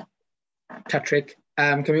sharing that, Patrick.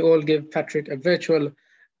 Can we all give Patrick a virtual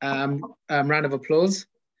round of applause?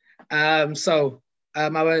 So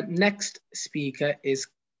our next speaker is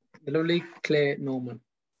the lovely Claire Norman.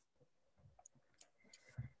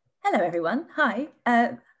 Hello, everyone. Hi.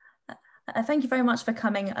 Thank you very much for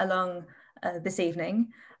coming along this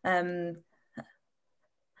evening. It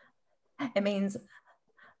means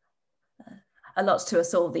a lot to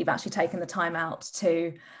us all that you've actually taken the time out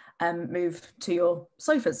to move to your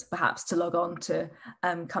sofas, perhaps, to log on to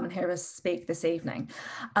come and hear us speak this evening.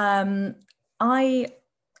 I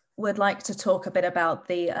would like to talk a bit about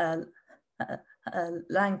the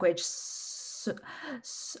language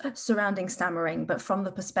surrounding stammering, but from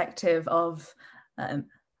the perspective of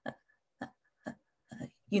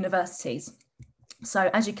universities.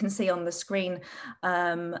 So as you can see on the screen,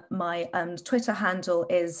 my Twitter handle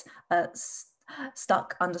is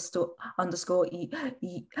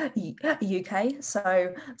stuck_UK.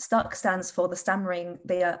 So stuck stands for the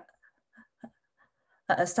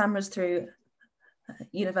Stammerers through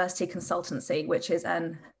University Consultancy, which is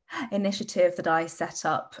an initiative that I set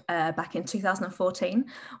up back in 2014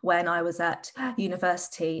 when I was at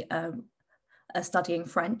university studying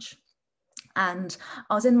French. And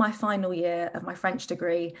I was in my final year of my French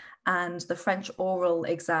degree, and the French oral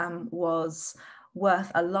exam was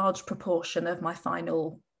worth a large proportion of my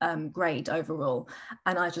final grade overall.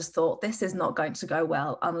 And I just thought, this is not going to go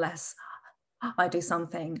well unless I do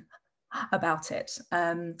something about it.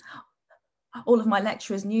 All of my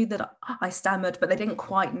lecturers knew that I stammered, but they didn't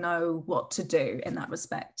quite know what to do in that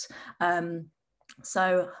respect.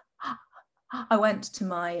 So I went to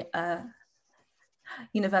my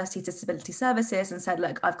University Disability Services and said,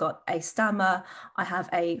 look, I've got a stammer, I have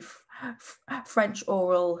a French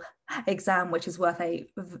oral exam, which is worth a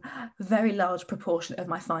very large proportion of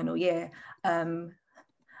my final year. And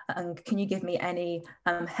can you give me any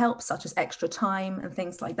help, such as extra time and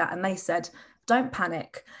things like that? And they said, don't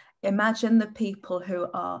panic. Imagine the people who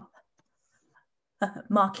are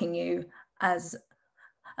marking you as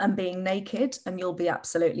being naked, and you'll be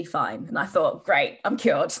absolutely fine. And I thought, great, I'm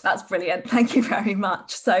cured. That's brilliant. Thank you very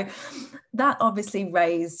much. So that obviously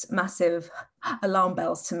raised massive alarm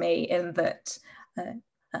bells to me, in that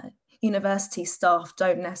university staff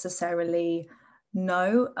don't necessarily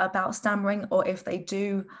know about stammering, or if they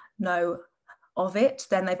do know of it,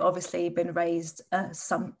 then they've obviously been raised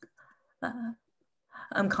some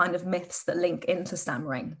kind of myths that link into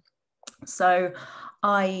stammering. So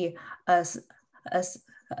I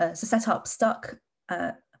set up Stuck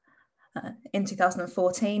in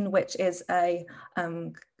 2014, which is a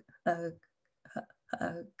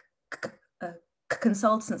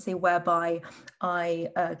consultancy whereby I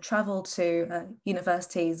travel to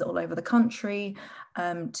universities all over the country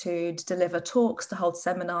to deliver talks, to hold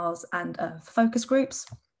seminars and focus groups,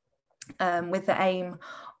 with the aim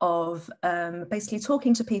of basically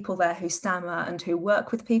talking to people there who stammer and who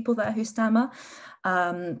work with people there who stammer,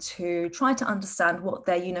 to try to understand what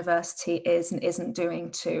their university is and isn't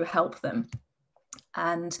doing to help them,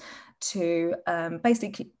 and to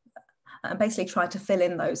basically try to fill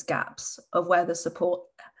in those gaps of where the support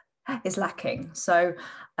is lacking. So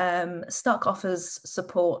Stuck offers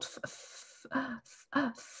support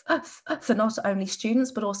for not only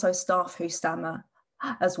students, but also staff who stammer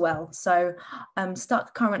as well. So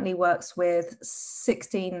Stuck currently works with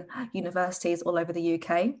 16 universities all over the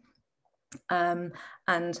UK. And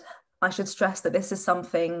I should stress that this is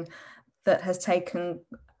something that has taken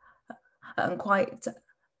quite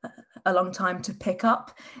a long time to pick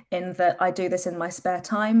up, in that I do this in my spare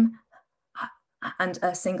time and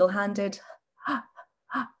single-handed,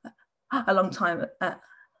 a long time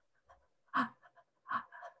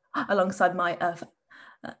alongside my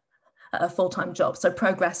a full-time job. So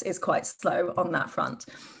progress is quite slow on that front.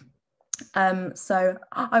 So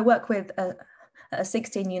I work with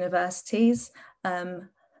 16 universities all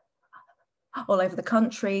over the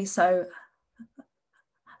country. So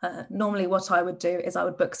normally what I would do is I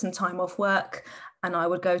would book some time off work and I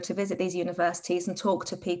would go to visit these universities and talk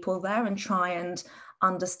to people there and try and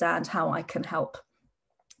understand how I can help.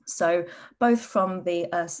 So both from the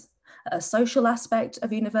social aspect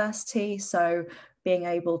of university, so being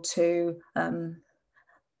able to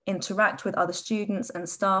interact with other students and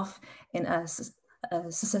staff in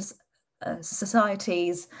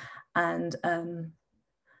societies and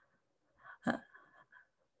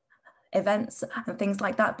events and things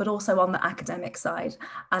like that, but also on the academic side.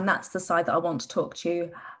 And that's the side that I want to talk to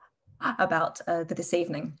you about this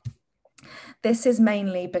evening. This is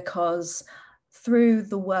mainly because through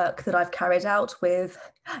the work that I've carried out with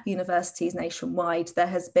universities nationwide, there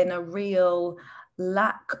has been a real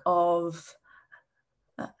lack of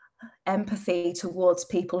empathy towards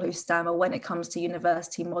people who stammer when it comes to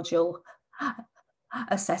university module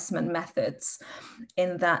assessment methods,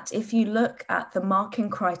 in that if you look at the marking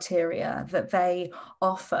criteria that they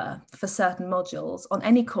offer for certain modules on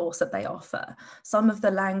any course that they offer, some of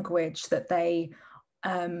the language that they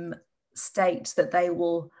state that they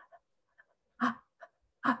will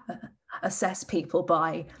assess people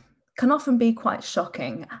by can often be quite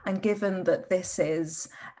shocking. And given that this is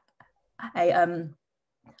a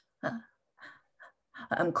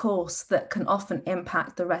course that can often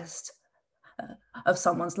impact the rest of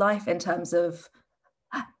someone's life in terms of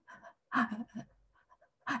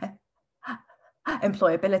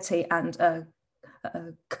employability and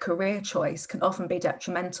career choice, can often be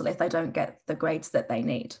detrimental if they don't get the grades that they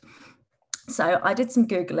need. So I did some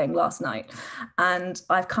Googling last night and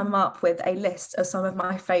I've come up with a list of some of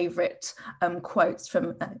my favourite quotes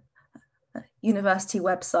from university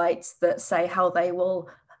websites that say how they will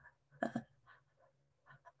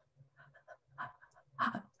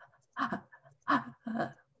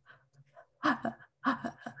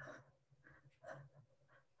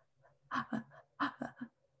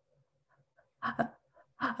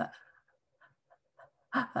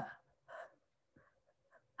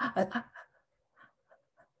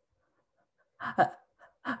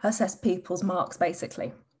assess people's marks,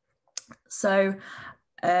 basically. So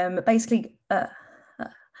basically,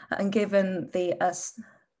 and given the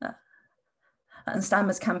and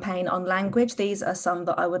Stammer's campaign on language, these are some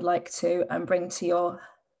that I would like to bring to your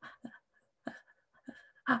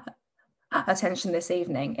attention this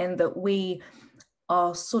evening, in that we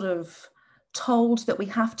are sort of told that we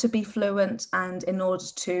have to be fluent, and in order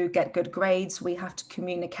to get good grades, we have to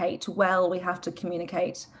communicate well, we have to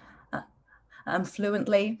communicate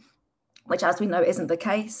fluently, which, as we know, isn't the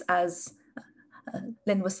case. As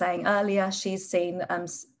Lynne was saying earlier, she's seen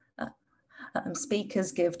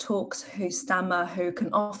speakers give talks who stammer, who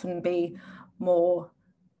can often be more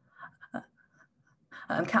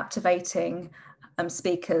captivating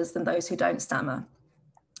speakers than those who don't stammer.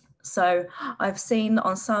 So I've seen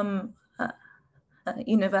on some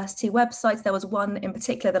university websites, there was one in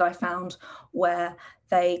particular that I found where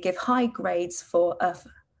they give high grades for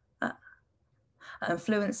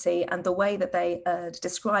fluency, and the way that they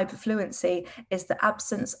describe fluency is the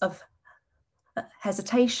absence of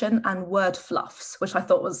hesitation and word fluffs, which I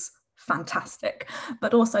thought was fantastic,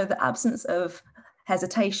 but also the absence of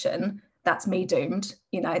hesitation. That's me doomed,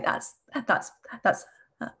 you know, that's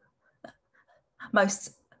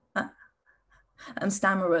most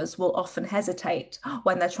stammerers will often hesitate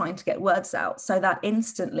when they're trying to get words out, so that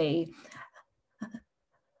instantly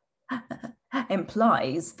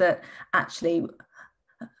implies that actually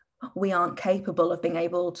we aren't capable of being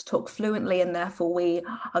able to talk fluently, and therefore we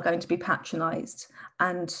are going to be patronized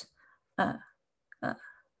and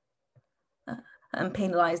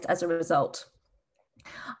penalized as a result.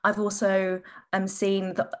 I've also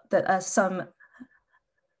seen that some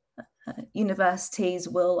universities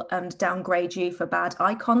will downgrade you for bad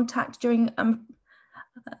eye contact during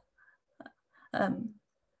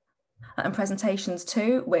and presentations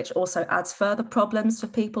too, which also adds further problems for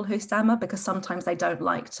people who stammer, because sometimes they don't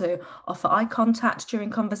like to offer eye contact during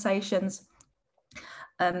conversations.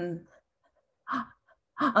 Other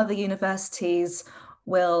universities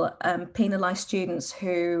will penalise students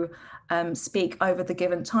who speak over the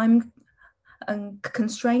given time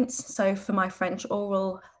constraints. So for my French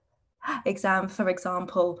oral exam, for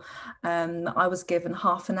example, I was given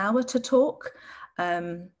half an hour to talk.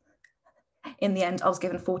 In the end, I was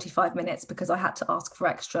given 45 minutes because I had to ask for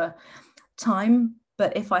extra time.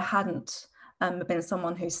 But if I hadn't been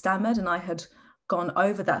someone who stammered and I had gone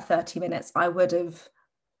over that 30 minutes, I would have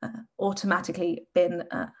automatically been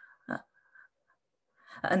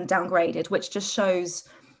and downgraded, which just shows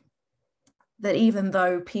that even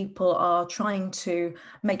though people are trying to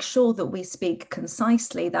make sure that we speak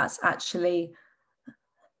concisely, that's actually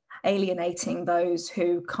alienating those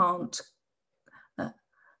who can't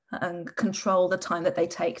and control the time that they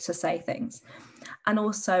take to say things. And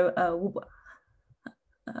also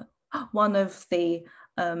one of the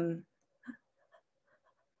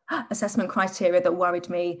assessment criteria that worried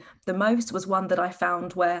me the most was one that I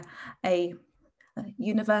found where a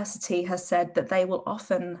university has said that they will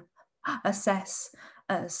often assess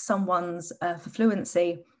someone's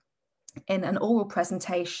fluency in an oral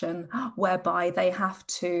presentation whereby they have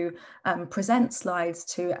to present slides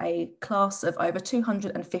to a class of over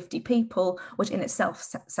 250 people, which in itself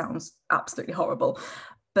sounds absolutely horrible.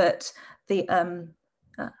 But the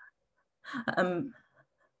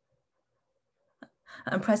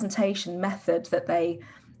presentation method that they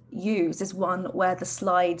use is one where the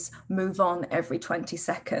slides move on every 20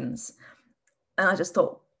 seconds. And I just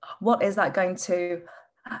thought, what is that going to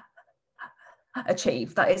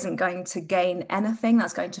achieve? That isn't going to gain anything.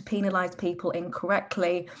 That's going to penalize people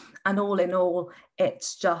incorrectly. And all in all,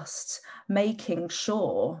 it's just making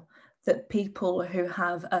sure that people who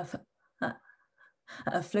have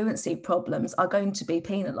fluency problems are going to be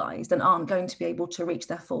penalized and aren't going to be able to reach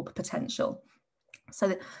their full potential.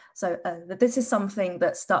 So this is something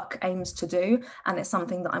that Stuck aims to do, and it's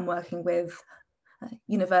something that I'm working with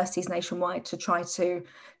universities nationwide to try to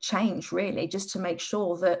change, really, just to make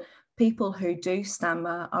sure that people who do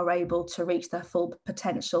stammer are able to reach their full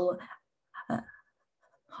potential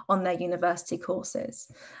on their university courses.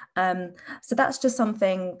 So that's just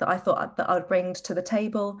something that I thought that I would bring to the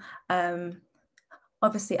table.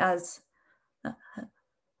 Obviously, as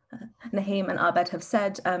Naheem and Abed have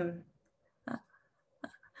said,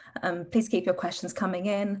 please keep your questions coming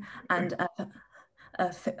in, and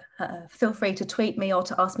feel free to tweet me or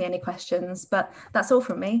to ask me any questions. But that's all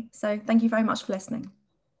from me. So thank you very much for listening.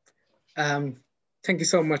 Thank you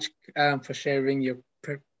so much for sharing your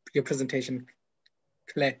presentation,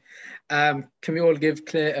 Claire. Can we all give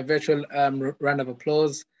Claire a virtual round of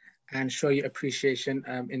applause and show your appreciation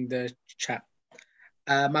in the chat?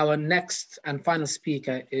 Our next and final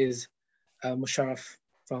speaker is Musharaf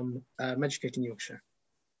from Educating Yorkshire.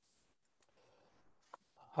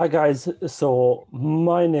 Hi guys, so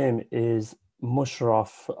my name is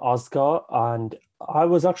Musharaf Asghar, and I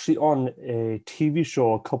was actually on a TV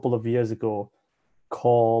show a couple of years ago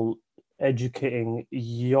called Educating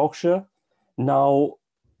Yorkshire. Now,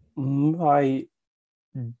 my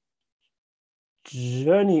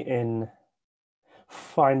journey in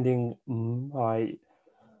finding my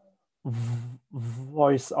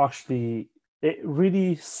voice actually, it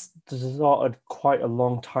really started quite a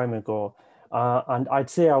long time ago. And I'd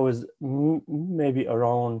say I was maybe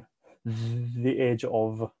around the age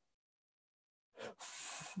of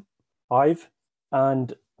 5.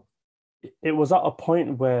 And it was at a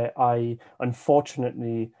point where I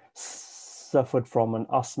unfortunately suffered from an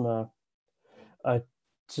asthma,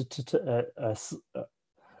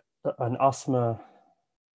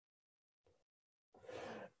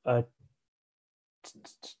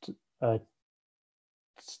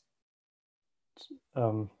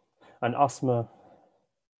 an asthma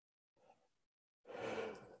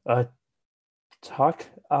attack,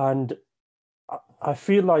 and I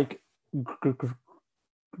feel like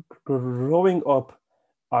growing up,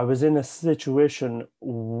 I was in a situation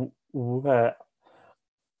where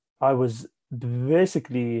I was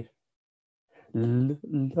basically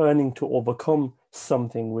learning to overcome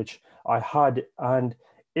something which I had, and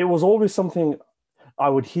it was always something I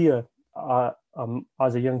would hear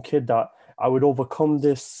as a young kid, that I would overcome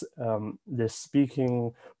this this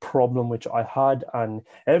speaking problem which I had, and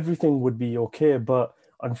everything would be okay. But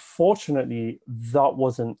unfortunately, that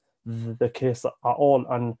wasn't the case at all,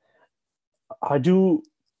 and I do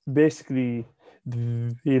basically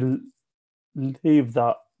believe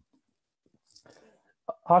that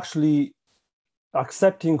actually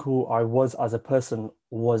accepting who I was as a person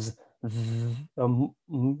was the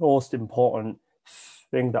most important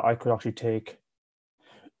thing that I could actually take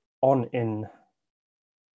on in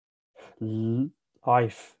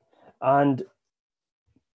life. And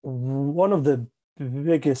one of the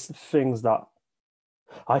biggest things that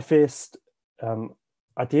I faced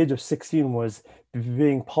at the age of 16 was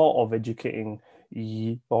being part of educating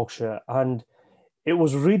Yorkshire, and it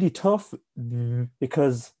was really tough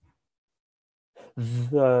because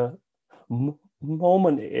the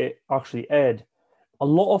moment it actually aired, a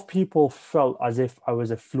lot of people felt as if I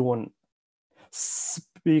was a fluent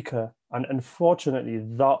speaker, and unfortunately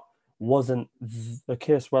that wasn't the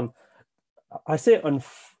case. Well, I say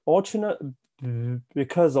unfortunate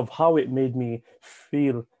because of how it made me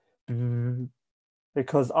feel,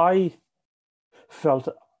 because I felt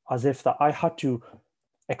as if that I had to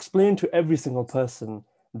explain to every single person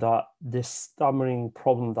that this stammering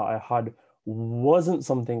problem that I had wasn't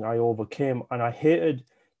something I overcame, and I hated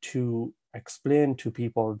to explain to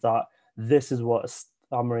people that this is what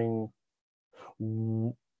stammering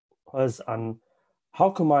was, and how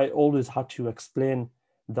come I always had to explain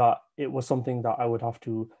that it was something that I would have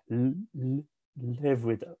to live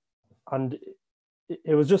with. And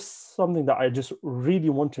it was just something that I just really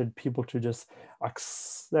wanted people to just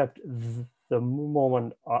accept the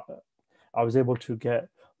moment I was able to get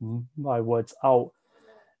my words out.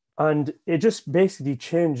 And it just basically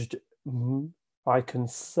changed my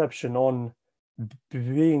conception on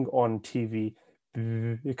being on TV,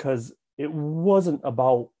 because it wasn't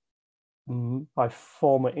about my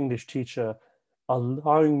former English teacher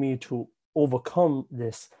allowing me to overcome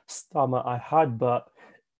this stammer I had, but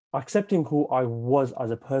accepting who I was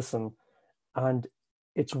as a person. And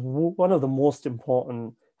it's one of the most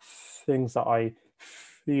important things that I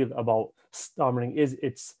feel about stammering is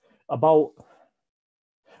it's about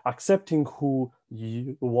accepting who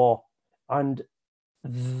you are. And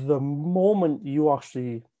the moment you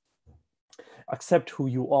actually accept who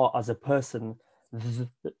you are as a person,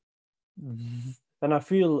 then I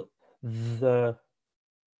feel the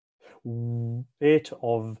weight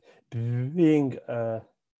of being a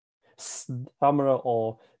stammerer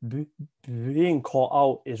or being caught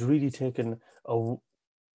out is really taken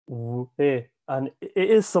away. And it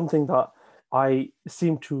is something that I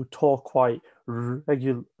seem to talk quite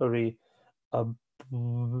regularly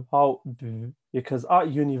about, because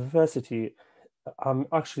at university I'm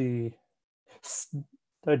actually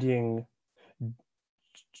studying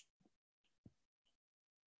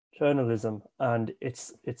journalism, and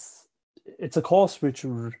it's a course which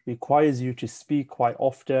requires you to speak quite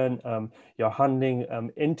often. You're handling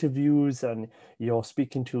interviews, and you're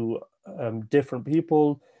speaking to different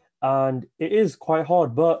people, and it is quite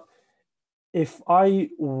hard. But if I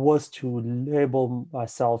was to label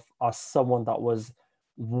myself as someone that was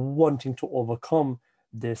wanting to overcome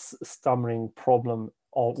this stammering problem,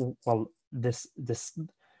 or well, this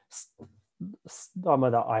stammer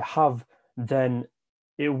that I have, then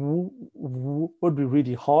it would be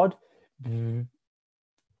really hard,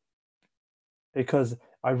 because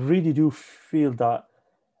I really do feel that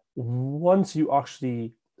once you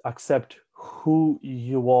actually accept who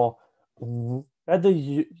you are, whether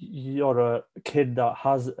you're a kid that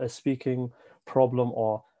has a speaking problem,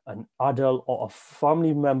 or an adult, or a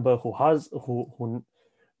family member who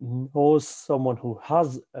knows someone who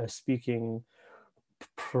has a speaking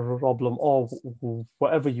problem, or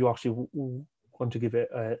whatever you actually want to give it,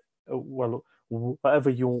 well, whatever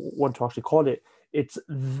you want to actually call it, it's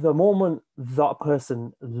the moment that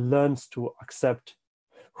person learns to accept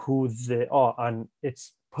who they are, and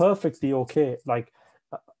it's perfectly okay. Like,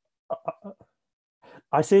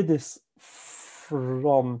 I say this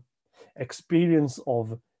from experience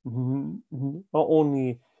of not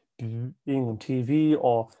only being on TV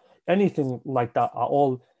or anything like that at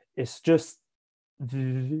all. It's just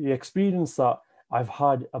the experience that I've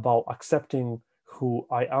had about accepting who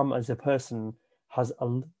I am as a person has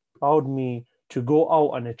allowed me to go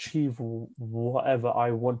out and achieve whatever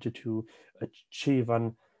I wanted to achieve.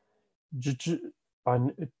 And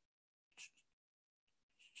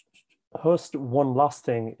first, one last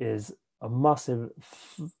thing is a massive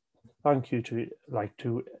thank you to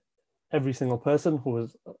every single person who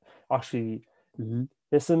has actually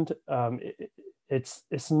listened.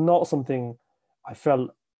 It's not something I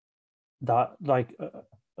felt that like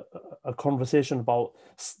a conversation about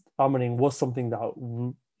stammering was something that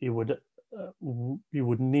we would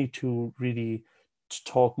need to really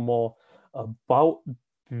talk more about,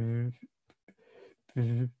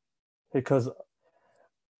 because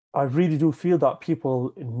I really do feel that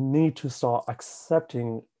people need to start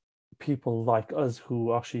accepting people like us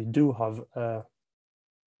who actually do have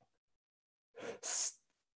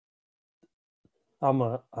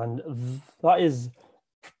stammer, and that is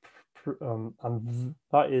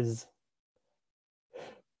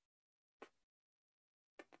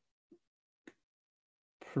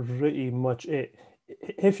pretty much it.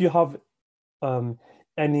 If you have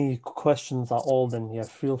any questions at all, then yeah,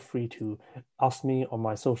 feel free to ask me on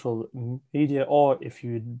my social media, or if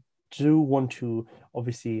you do want to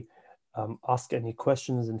obviously ask any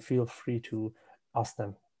questions, and feel free to ask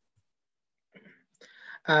them.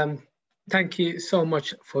 Thank you so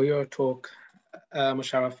much for your talk,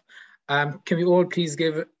 Musharaf. Can we all please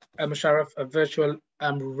give Musharaf a virtual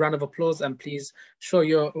round of applause, and please show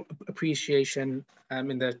your appreciation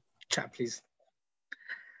in the chat, please.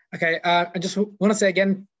 Okay, I just want to say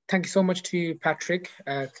again, thank you so much to Patrick,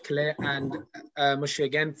 Claire, and Mushi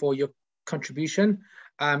again for your contribution.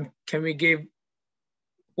 Can we give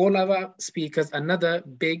all our speakers another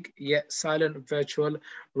big yet silent virtual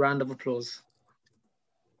round of applause?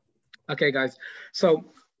 Okay, guys. So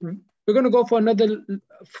we're going to go for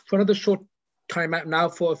another short time out now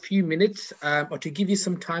for a few minutes, or to give you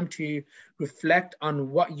some time to reflect on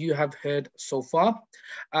what you have heard so far.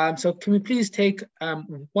 So can we please take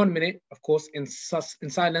 1 minute, of course, in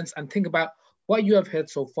silence, and think about what you have heard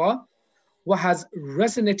so far, what has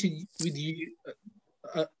resonated with you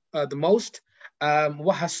the most,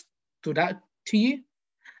 what has stood out to you,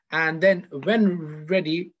 and then when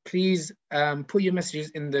ready, please put your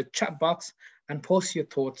messages in the chat box and post your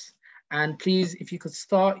thoughts. And please, if you could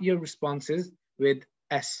start your responses with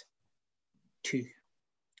S2.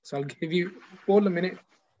 So I'll give you all a minute.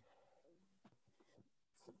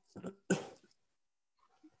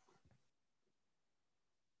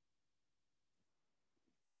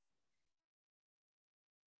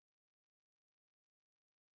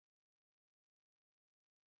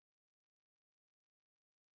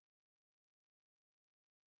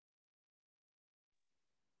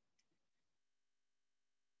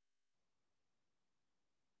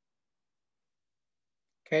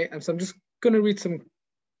 Okay, so I'm just going to read some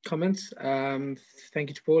comments. Thank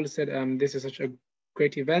you to Paul. He said, this is such a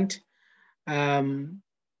great event. A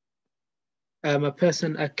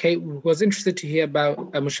person, Kate, was interested to hear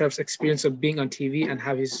about Musharraf's experience of being on TV and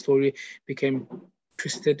how his story became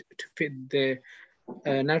twisted to fit the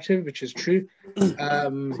narrative, which is true.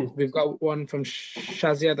 We've got one from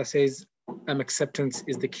Shazia that says, acceptance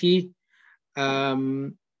is the key.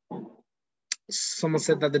 Someone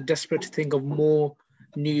said that they're desperate to think of more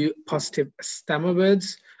new positive stammer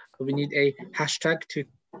words. We need a hashtag to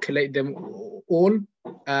collate them all.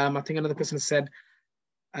 I think another person said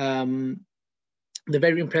they're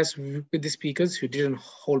very impressed with the speakers who didn't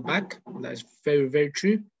hold back. That is very, very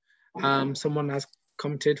true. Someone has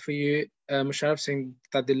commented for you, Musharaf, saying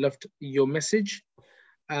that they loved your message.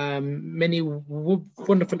 Many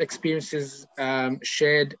wonderful experiences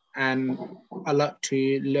shared, and a lot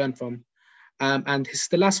to learn from. And it's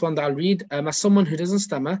the last one that I'll read. As someone who doesn't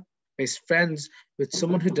stammer, is friends with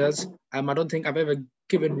someone who does, I don't think I've ever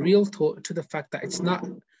given real thought to the fact that it's not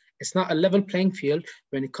a level playing field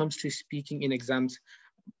when it comes to speaking in exams.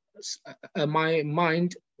 My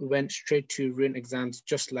mind went straight to written exams,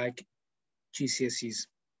 just like GCSEs.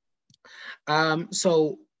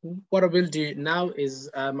 So what I will do now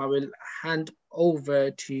is I will hand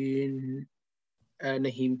over to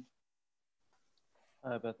Naheem.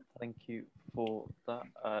 Abed, thank you for that.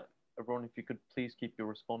 Everyone, if you could please keep your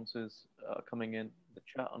responses coming in the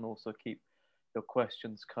chat, and also keep your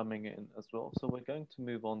questions coming in as well. So we're going to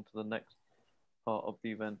move on to the next part of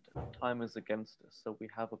the event. Time is against us, so we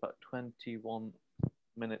have about 21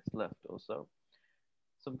 minutes left or so.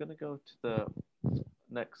 So I'm going to go to the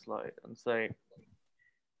next slide and say,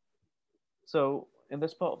 so in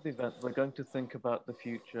this part of the event, we're going to think about the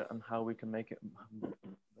future and how we can make it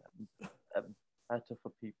better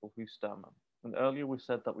for people who stammer. And earlier we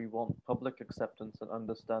said that we want public acceptance and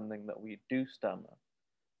understanding that we do stammer.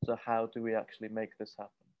 So how do we actually make this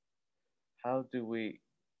happen? How do we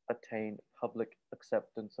attain public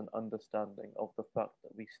acceptance and understanding of the fact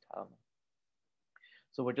that we stammer?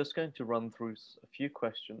 So we're just going to run through a few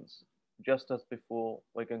questions. Just as before,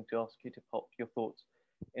 we're going to ask you to pop your thoughts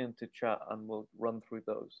into chat and we'll run through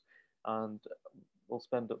those. And we'll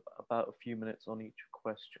spend about a few minutes on each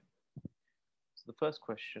question. So the first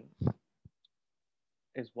question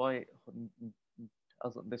is, why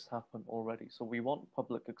doesn't this happen already? So we want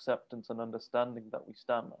public acceptance and understanding that we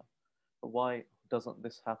stammer, but why doesn't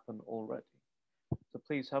this happen already? So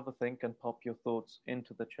please have a think and pop your thoughts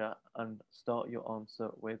into the chat and start your answer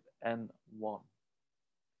with N1.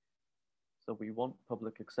 So we want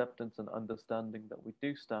public acceptance and understanding that we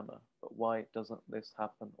do stammer, but why doesn't this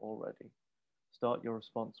happen already? Start your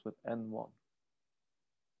response with N1.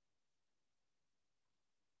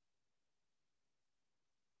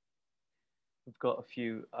 We've got a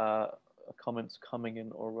few comments coming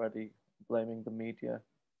in already blaming the media,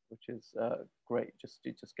 which is great. Just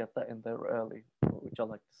get that in there early, which I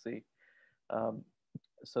like to see.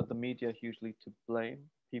 So the media are hugely to blame.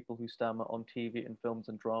 People who stammer on TV and films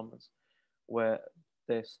and dramas, where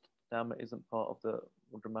their stammer isn't part of the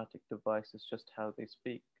dramatic device, it's just how they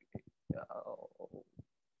speak.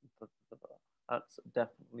 That's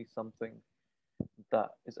definitely something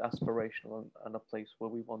that is aspirational and a place where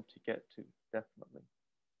we want to get to, definitely.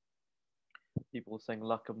 People are saying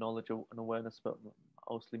lack of knowledge and awareness, but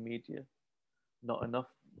mostly media. Not enough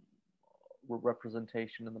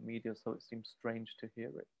representation in the media, so it seems strange to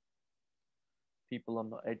hear it. People are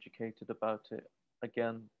not educated about it.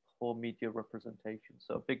 Again, poor media representation.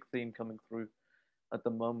 So a big theme coming through at the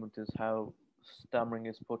moment is how stammering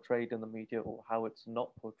is portrayed in the media, or how it's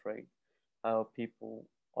not portrayed, how people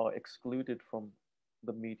are excluded from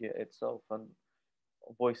the media itself, and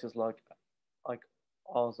voices like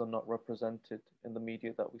ours are not represented in the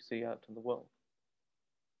media that we see out in the world.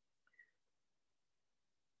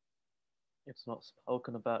 It's not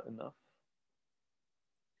spoken about enough.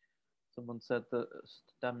 Someone said that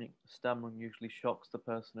stammering usually shocks the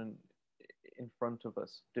person in front of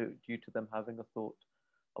us due to them having a thought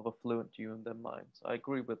of a fluent you in their minds. I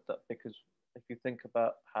agree with that, because if you think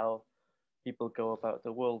about how people go about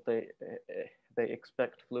the world, they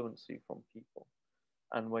expect fluency from people.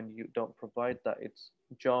 And when you don't provide that, it's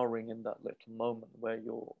jarring in that little moment where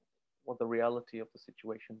the reality of the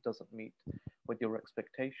situation doesn't meet with your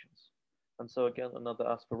expectations. And so again, another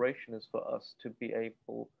aspiration is for us to be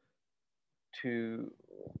able to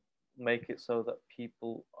make it so that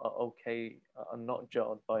people are okay and not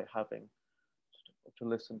jarred by having to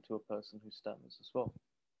listen to a person who stammers as well.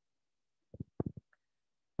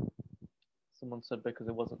 Someone said because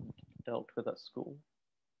it wasn't dealt with at school.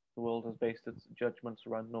 The world has based its judgments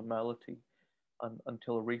around normality, and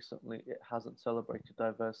until recently it hasn't celebrated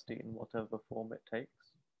diversity in whatever form it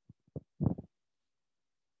takes.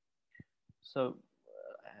 So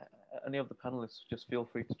any of the panelists, just feel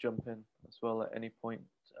free to jump in as well at any point,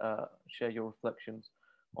 share your reflections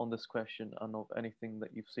on this question and of anything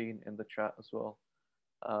that you've seen in the chat as well.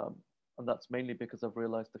 And that's mainly because I've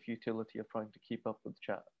realized the futility of trying to keep up with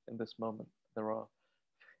chat in this moment. There are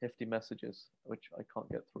 50 messages which I can't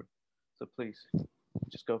get through. So please,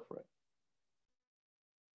 just go for it.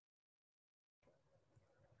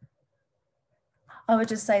 I would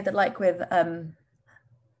just say that, like with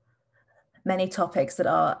many topics that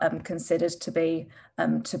are considered to be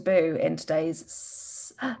taboo in today's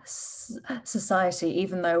society,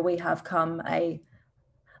 even though we have come a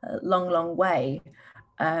long way,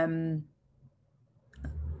 there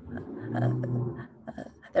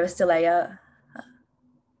is still a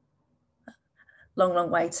long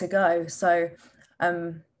way to go. So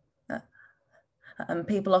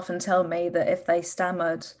people often tell me that if they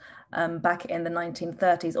stammered back in the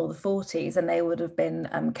 1930s or the 40s, and they would have been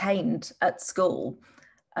caned at school,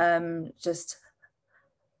 just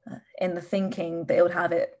in the thinking that it would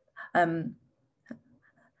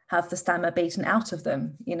have the stammer beaten out of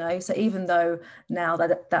them, you know. So even though now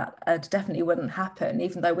that definitely wouldn't happen,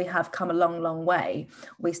 even though we have come a long way,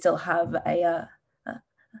 we still have a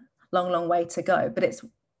long way to go. But it's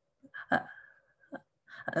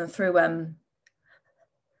through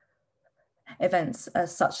events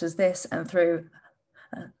such as this, and through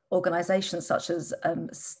organisations such as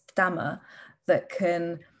Stamma, that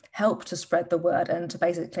can help to spread the word and to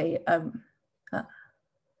basically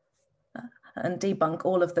and debunk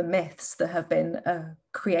all of the myths that have been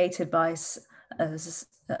created by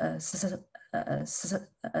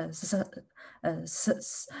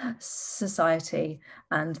society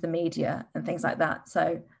and the media and things like that.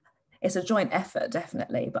 So it's a joint effort,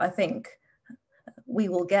 definitely, but I think we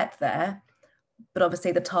will get there. But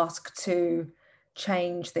obviously the task to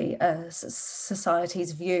change the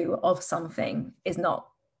society's view of something is not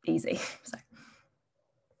easy. So.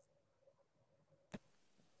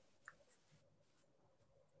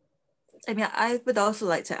 I mean, I would also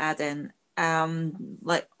like to add in,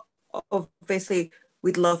 like, obviously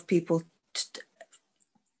we'd love people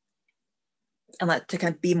and like to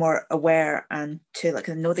kind of be more aware and to like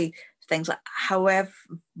kind of know the things. Like, however,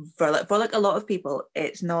 for like a lot of people,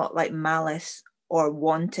 it's not like malice or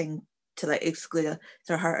wanting to like exclude us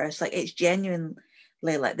or hurt us. Like, it's genuinely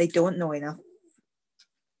like they don't know enough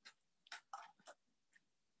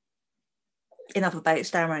about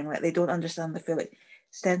stammering. Like, they don't understand the full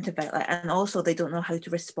extent of it. Like, and also they don't know how to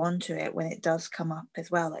respond to it when it does come up as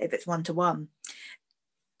well. Like, if it's one-to-one.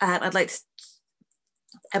 I'd like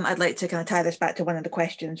to kind of tie this back to one of the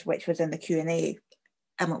questions which was in the Q&A,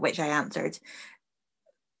 which I answered,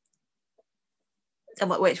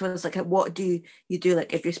 which was like, what do you do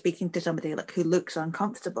like if you're speaking to somebody like who looks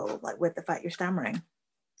uncomfortable like with the fact you're stammering?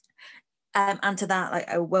 And to that, like,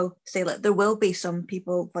 I will say, like, there will be some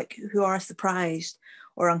people like who are surprised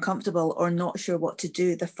or uncomfortable or not sure what to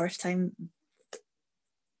do the first time,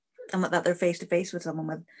 and like that they're face to face with someone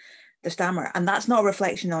with the stammer, and that's not a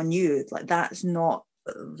reflection on you. Like, that's not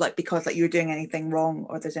like because like you're doing anything wrong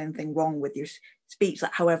or there's anything wrong with your speech.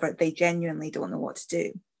 Like, however, they genuinely don't know what to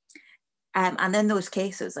do. And in those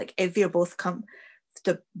cases, like, if you're both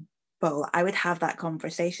comfortable, I would have that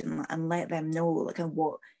conversation and let them know like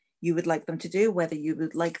what you would like them to do, whether you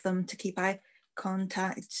would like them to keep eye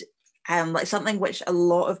contact. Like, something which a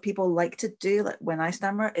lot of people like to do, like when I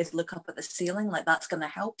stammer, is look up at the ceiling. Like, that's going to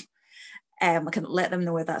help. I can let them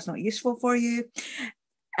know if that's not useful for you,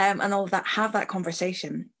 and all of that. Have that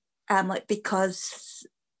conversation, because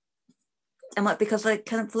like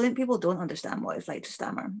kind of fluent people don't understand what it's like to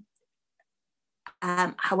stammer.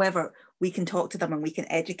 However, we can talk to them and we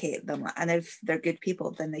can educate them, and if they're good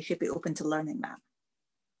people, then they should be open to learning that.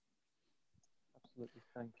 Absolutely,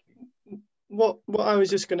 thank you. What I was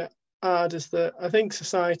just going to add is that I think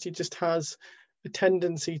society just has a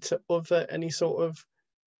tendency to other any sort of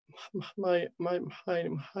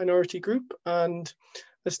minority group, and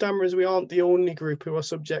as Stammerers, we aren't the only group who are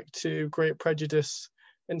subject to great prejudice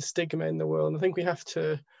and stigma in the world. And I think we have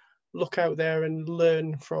to look out there and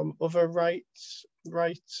learn from other rights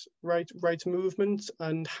movements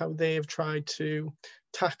and how they have tried to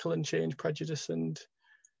tackle and change prejudice and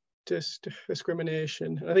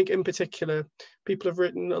discrimination. And I think in particular, people have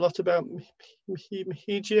written a lot about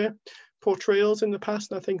media portrayals in the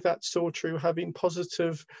past, and I think that's so true. Having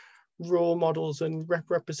positive role models and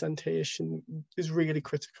representation is really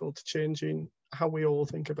critical to changing how we all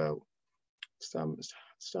think about stammering.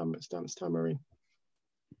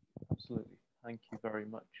 Absolutely. Thank you very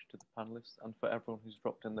much to the panelists and for everyone who's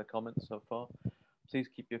dropped in their comments so far. Please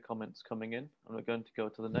keep your comments coming in, and we're going to go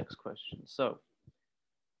to the next question. So,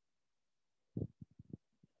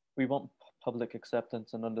 we want public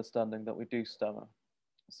acceptance and understanding that we do stammer.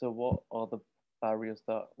 So what are the barriers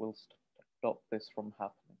that will stop this from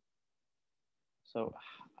happening? So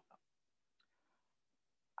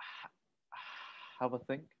have a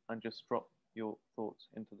think and just drop your thoughts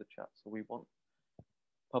into the chat. So we want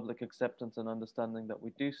public acceptance and understanding that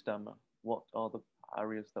we do stammer. What are the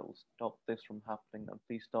barriers that will stop this from happening? And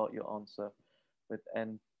please start your answer with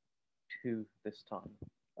N2 this time.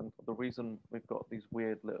 And the reason we've got these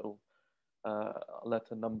weird little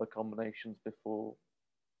letter number combinations before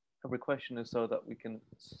every question is so that we can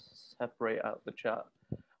separate out the chat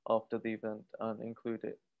after the event and include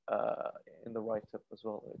it in the write-up as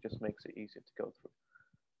well. It just makes it easier to go through.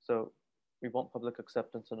 So we want public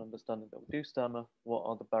acceptance and understanding that we do stammer. What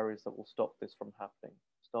are the barriers that will stop this from happening?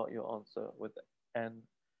 Start your answer with N2,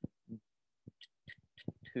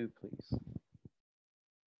 please.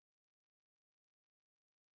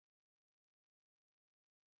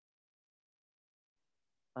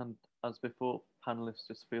 And as before, panelists,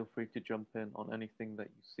 just feel free to jump in on anything that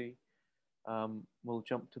you see. We'll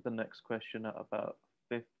jump to the next question at about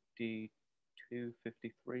 52,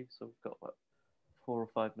 53. So we've got about 4 or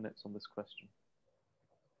 5 minutes on this question.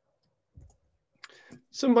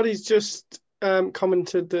 Somebody's just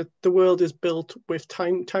commented that the world is built with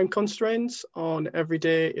time constraints on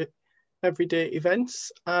everyday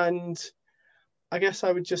events, and I guess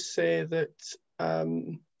I would just say that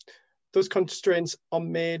those constraints are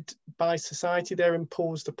made by society. They're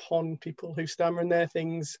imposed upon people who stammer, and they're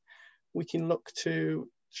things we can look to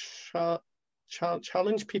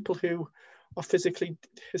challenge. People who are physically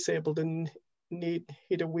disabled and need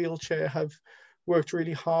a wheelchair have worked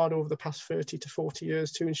really hard over the past 30 to 40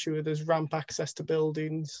 years to ensure there's ramp access to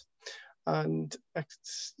buildings and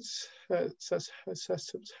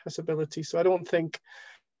accessibility. So I don't think,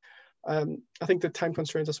 I think the time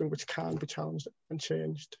constraints are something which can be challenged and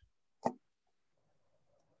changed.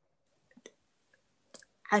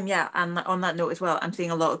 And yeah, and on that note as well, I'm seeing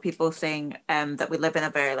a lot of people saying that we live in a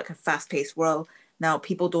very like a fast-paced world now.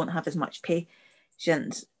 People don't have as much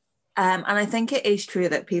patience, and I think it is true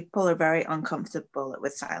that people are very uncomfortable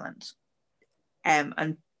with silence,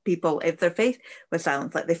 and people, if they're faced with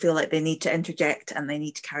silence, like they feel like they need to interject and they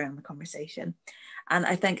need to carry on the conversation. And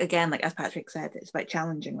I think again, like as Patrick said, it's about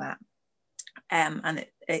challenging that, and and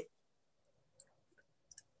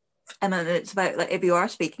then it's about like if you are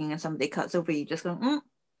speaking and somebody cuts over you, just go.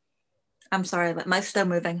 I'm sorry, like mouth's still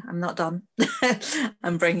moving. I'm not done.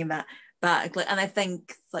 I'm bringing that back. And I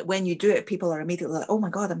think like when you do it, people are immediately like, oh my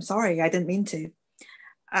God, I'm sorry. I didn't mean to.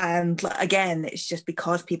 And again, it's just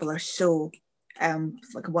because people are so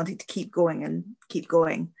like wanting to keep going.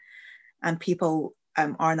 And people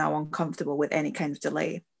are now uncomfortable with any kind of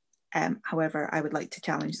delay. However, I would like to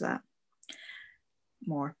challenge that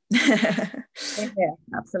more. Yeah,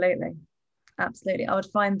 absolutely. Absolutely. I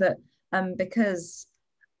would find that because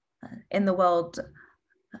in the world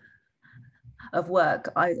of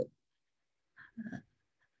work, I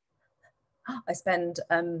spend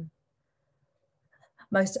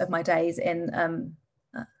most of my days in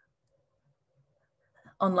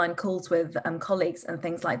online calls with colleagues and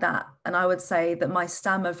things like that. And I would say that my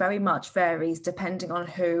stammer very much varies depending on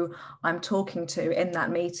who I'm talking to in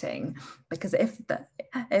that meeting, because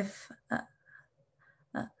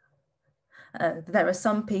there are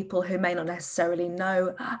some people who may not necessarily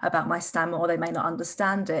know about my stammer, or they may not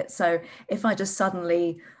understand it. So if I just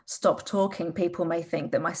suddenly stop talking, people may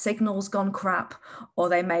think that my signal's gone crap, or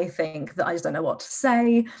they may think that I just don't know what to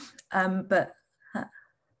say. But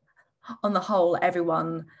on the whole,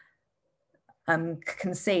 everyone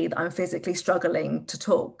can see that I'm physically struggling to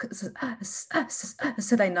talk,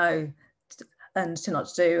 so they know and to not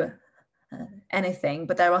do anything.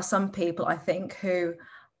 But there are some people, I think, who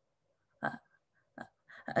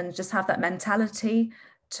and just have that mentality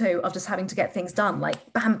of just having to get things done,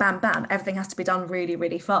 like bam, bam, bam. Everything has to be done really,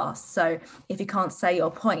 really fast. So if you can't say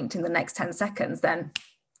your point in the next 10 seconds, then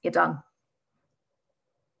you're done.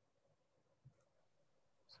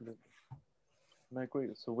 Absolutely. And I agree.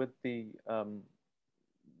 So with the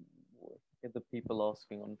people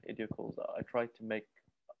asking on video calls, I try to make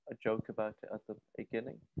a joke about it at the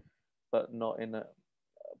beginning, but not in a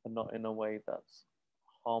way that's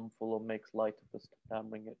harmful or makes light of the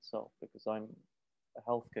stammering itself, because I'm a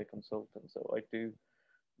healthcare consultant, so I do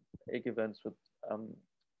big events with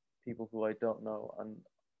people who I don't know, and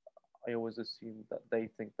I always assume that they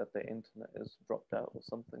think that their internet is dropped out or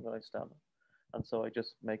something when I stammer, and so I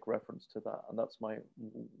just make reference to that, and that's my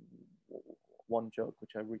one joke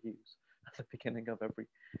which I reuse at the beginning of every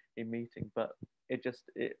meeting. But it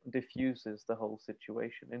diffuses the whole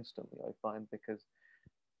situation instantly, I find, because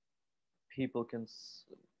people can,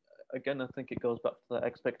 again, I think it goes back to the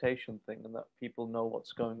expectation thing, and that people know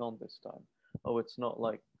what's going on this time. Oh, it's not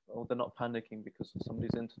like, oh, they're not panicking because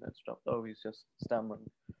somebody's internet's dropped. Oh, he's just stammering,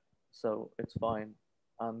 so it's fine.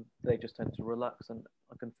 And they just tend to relax, and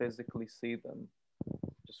I can physically see them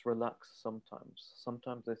just relax sometimes.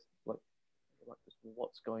 Sometimes they like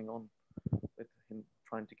what's going on with him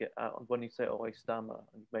trying to get out. And when you say, oh, I stammer,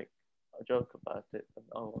 and you make a joke about it, and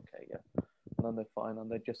oh, okay, yeah. And then they're fine,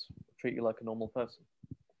 and they just treat you like a normal person.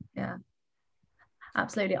 Yeah,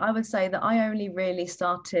 absolutely. I would say that I only really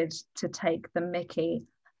started to take the mickey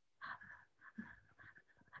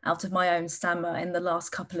out of my own stammer in the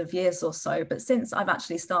last couple of years or so. But since I've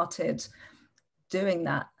actually started doing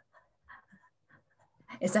that,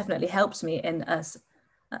 it's definitely helped me in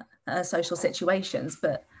social situations.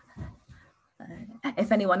 But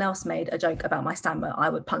if anyone else made a joke about my stammer, I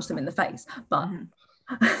would punch them in the face. But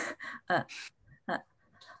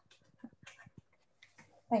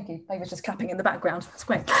thank you. I was just clapping in the background. That's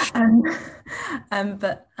great.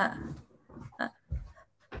 But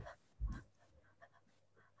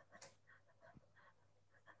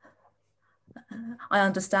I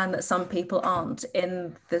understand that some people aren't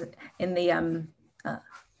in the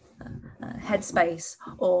headspace,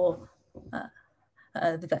 or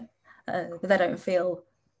that they don't feel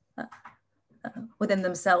within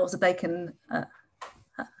themselves that they can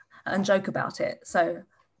and joke about it. So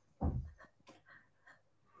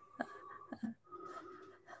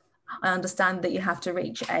I understand that you have to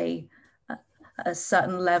reach a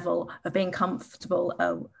certain level of being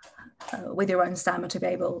comfortable with your own stammer to be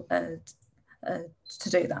able to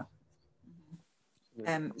do that.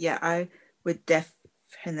 Yeah, I would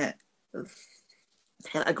definitely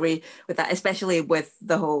agree with that, especially with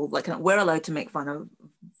the whole, like, we're allowed to make fun of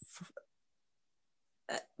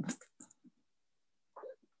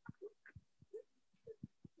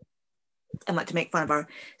and like to make fun of our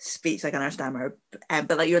speech, like, on our stammer,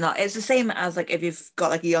 but like, you're not, it's the same as like if you've got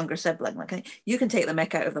like a younger sibling, like you can take the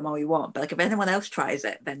mick out of them all you want, but like if anyone else tries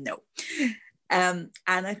it, then no. And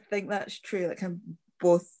I think that's true, like, kind of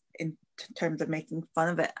both in terms of making fun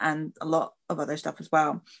of it and a lot of other stuff as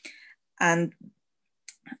well. And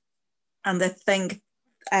I think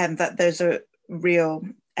that there's a real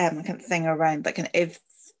kind of thing around, like, if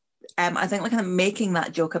I think, like, kind of making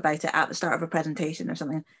that joke about it at the start of a presentation or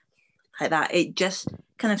something like that, it just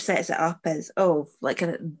kind of sets it up as, oh, like,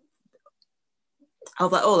 kind of, I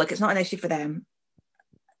was like, oh, like, it's not an issue for them,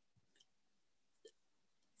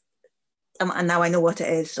 and now I know what it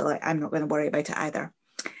is, so like, I'm not going to worry about it either.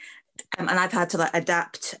 And I've had to like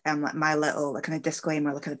adapt like my little like kind of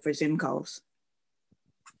disclaimer, like, kind of for Zoom calls,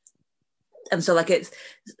 and so like it's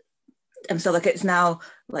now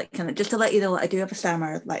like kind of just to let you know, I do have a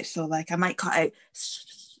stammer, like, so like I might cut out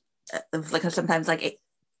like sometimes like it,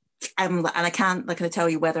 and I can't like kind of tell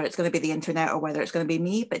you whether it's going to be the internet or whether it's going to be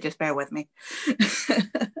me, but just bear with me.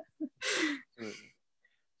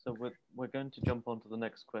 So we're going to jump on to the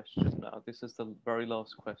next question now. This is the very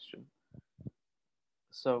last question.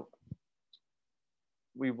 So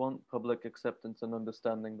we want public acceptance and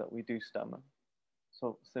understanding that we do stammer.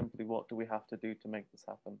 So simply, what do we have to do to make this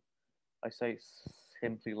happen? I say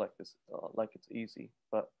simply like this, like it's easy,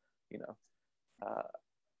 but you know,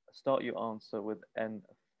 start your answer with N3,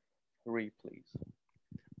 please.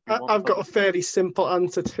 I've got a fairly simple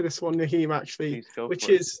answer to this one, Naheem, actually, which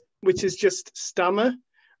is just stammer.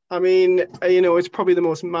 I mean, you know, it's probably the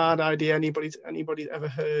most mad idea anybody's ever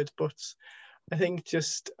heard, but I think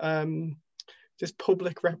just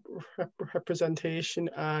public representation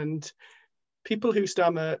and people who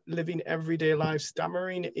stammer living everyday lives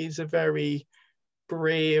stammering is a very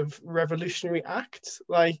brave, revolutionary act.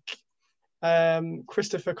 Like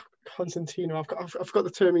Christopher Constantino, I've forgot the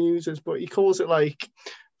term he uses, but he calls it like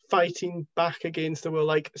fighting back against the world,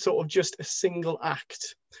 like sort of just a single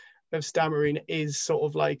act of stammering is sort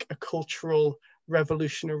of like a cultural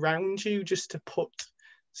revolution around you, just to put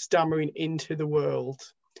stammering into the world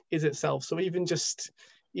is itself. So even just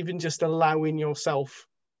allowing yourself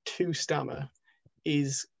to stammer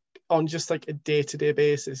is on just like a day-to-day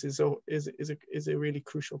basis is a really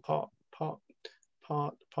crucial part of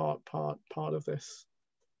this.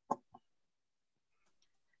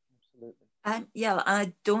 Yeah, and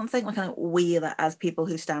I don't think like we, like, as people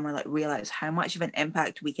who stammer, like realize how much of an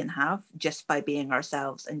impact we can have just by being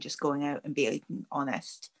ourselves and just going out and being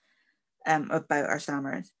honest about our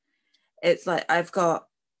stammers. It's like I've got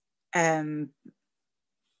like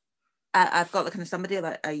kind of somebody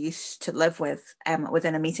that I used to live with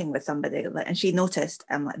within a meeting with somebody, like, and she noticed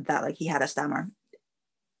like, that like he had a stammer,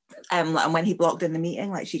 and when he blocked in the meeting,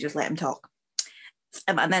 like, she just let him talk.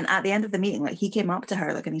 And then at the end of the meeting, like, he came up to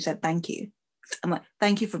her, like, and he said, "Thank you." I'm like,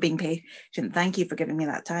 "Thank you for being patient. Thank you for giving me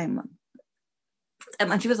that time."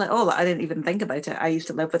 And she was like, "Oh, like, I didn't even think about it. I used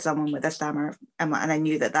to live with someone with a stammer, and I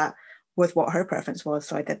knew that was what her preference was,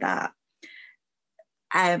 so I did that."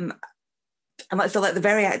 And like, so like the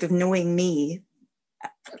very act of knowing me,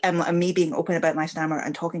 and me being open about my stammer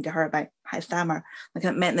and talking to her about my stammer, like,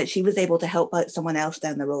 it meant that she was able to help out someone else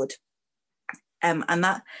down the road. And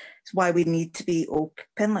that's why we need to be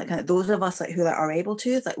open, like, those of us like who are able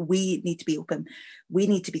to, like, we need to be open, we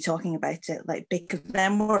need to be talking about it, like, because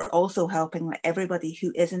then we're also helping like everybody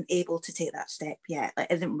who isn't able to take that step yet, like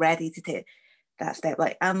isn't ready to take that step,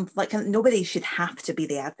 like, and like nobody should have to be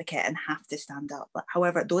the advocate and have to stand up, but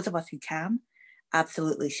however, those of us who can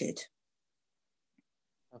absolutely should.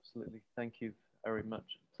 Absolutely, thank you very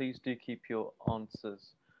much. Please do keep your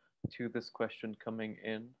answers to this question coming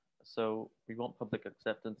in. So we want public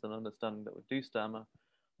acceptance and understanding that we do stammer.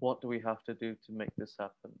 What do we have to do to make this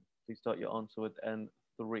happen? Please start your answer with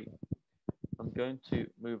N3. I'm going to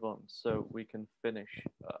move on so we can finish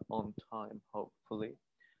on time, hopefully.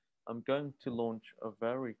 I'm going to launch a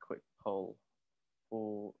very quick poll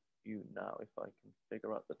for you now, if I can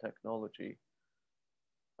figure out the technology.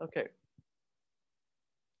 Okay.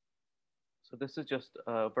 So this is just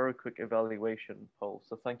a very quick evaluation poll.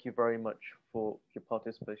 So thank you very much for your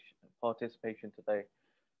participation today.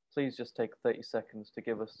 Please just take 30 seconds to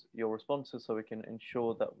give us your responses so we can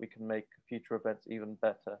ensure that we can make future events even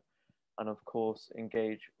better. And of course,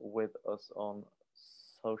 engage with us on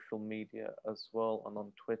social media as well, and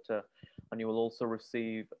on Twitter. And you will also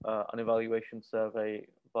receive an evaluation survey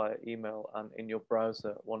via email and in your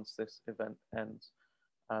browser once this event ends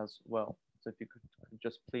as well. So if you could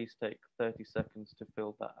just please take 30 seconds to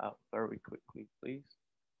fill that out very quickly, please.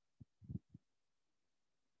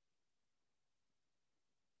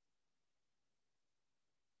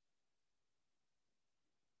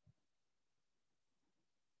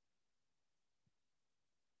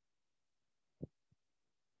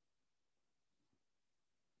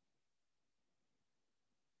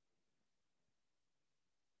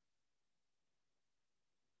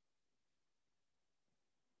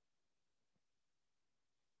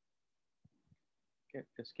 Okay,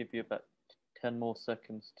 just give you about 10 more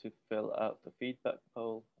seconds to fill out the feedback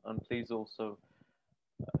poll, and please also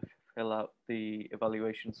fill out the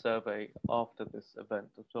evaluation survey after this event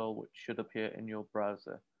as well, which should appear in your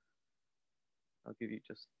browser. I'll give you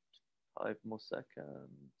just 5 more seconds,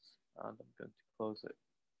 and I'm going to close it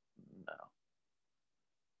now.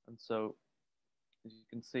 And so, as you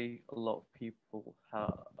can see, a lot of people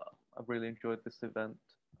have really enjoyed this event.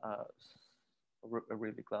 I'm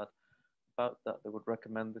really glad about that. They would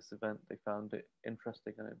recommend this event. They found it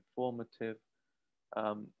interesting and informative.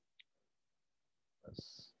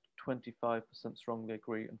 25% strongly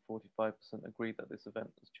agree and 45% agree that this event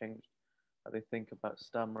has changed how they think about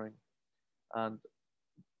stammering. And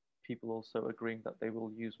people also agreeing that they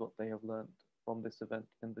will use what they have learned from this event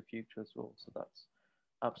in the future as well. So that's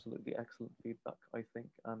absolutely excellent feedback, I think.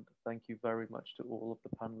 And thank you very much to all of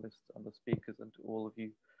the panelists and the speakers and to all of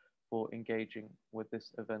you for engaging with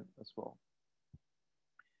this event as well.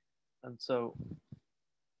 And so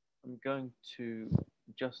I'm going to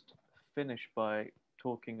just finish by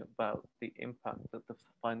talking about the impact that the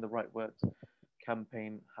Find the Right Words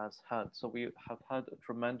campaign has had. So we have had a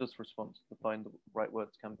tremendous response to the Find the Right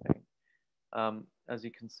Words campaign. As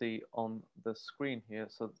you can see on the screen here,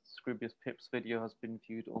 so Scroobius Pip's video has been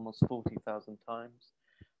viewed almost 40,000 times.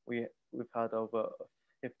 We've had over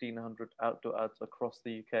 1,500 outdoor ads across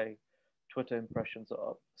the UK. Twitter impressions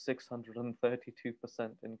are up 632%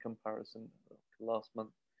 in comparison to last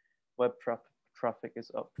month. Web traffic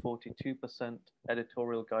is up 42%.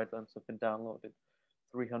 Editorial guidelines have been downloaded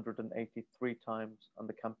 383 times, and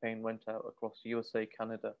the campaign went out across USA,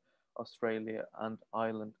 Canada, Australia, and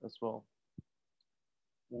Ireland as well.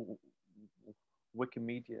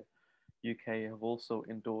 Wikimedia UK have also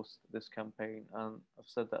endorsed this campaign and have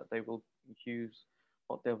said that they will use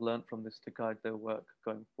what they've learned from this to guide their work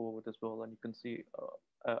going forward as well. And you can see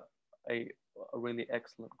a really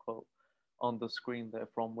excellent quote on the screen there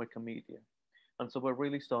from Wikimedia. And so we're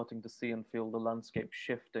really starting to see and feel the landscape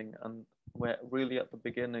shifting, and we're really at the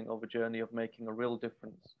beginning of a journey of making a real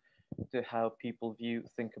difference to how people view,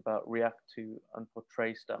 think about, react to, and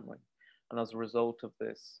portray stammering. And as a result of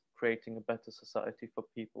this, creating a better society for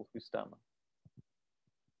people who stammer.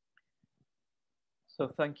 So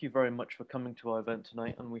thank you very much for coming to our event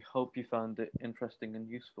tonight, and we hope you found it interesting and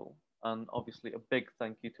useful. And obviously a big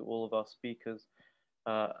thank you to all of our speakers.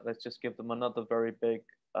 Let's just give them another very big,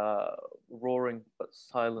 roaring but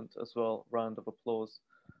silent as well round of applause.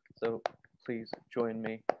 So please join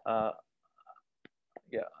me.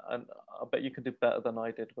 Yeah, and I bet you can do better than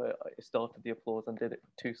I did, where I started the applause and did it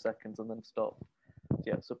for 2 seconds and then stopped.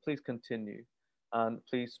 Yeah, so please continue, and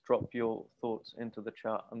please drop your thoughts into the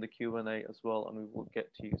chat and the Q&A as well, and we will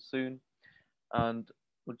get to you soon. And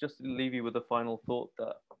we'll just leave you with a final thought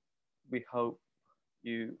that we hope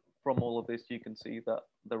you, from all of this, you can see that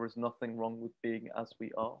there is nothing wrong with being as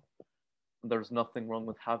we are. And there's nothing wrong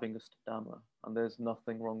with having a stammer, and there's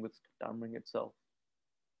nothing wrong with stammering itself.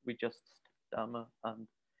 We just stammer, and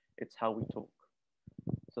it's how we talk.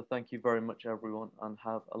 So thank you very much, everyone, and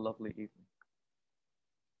have a lovely evening.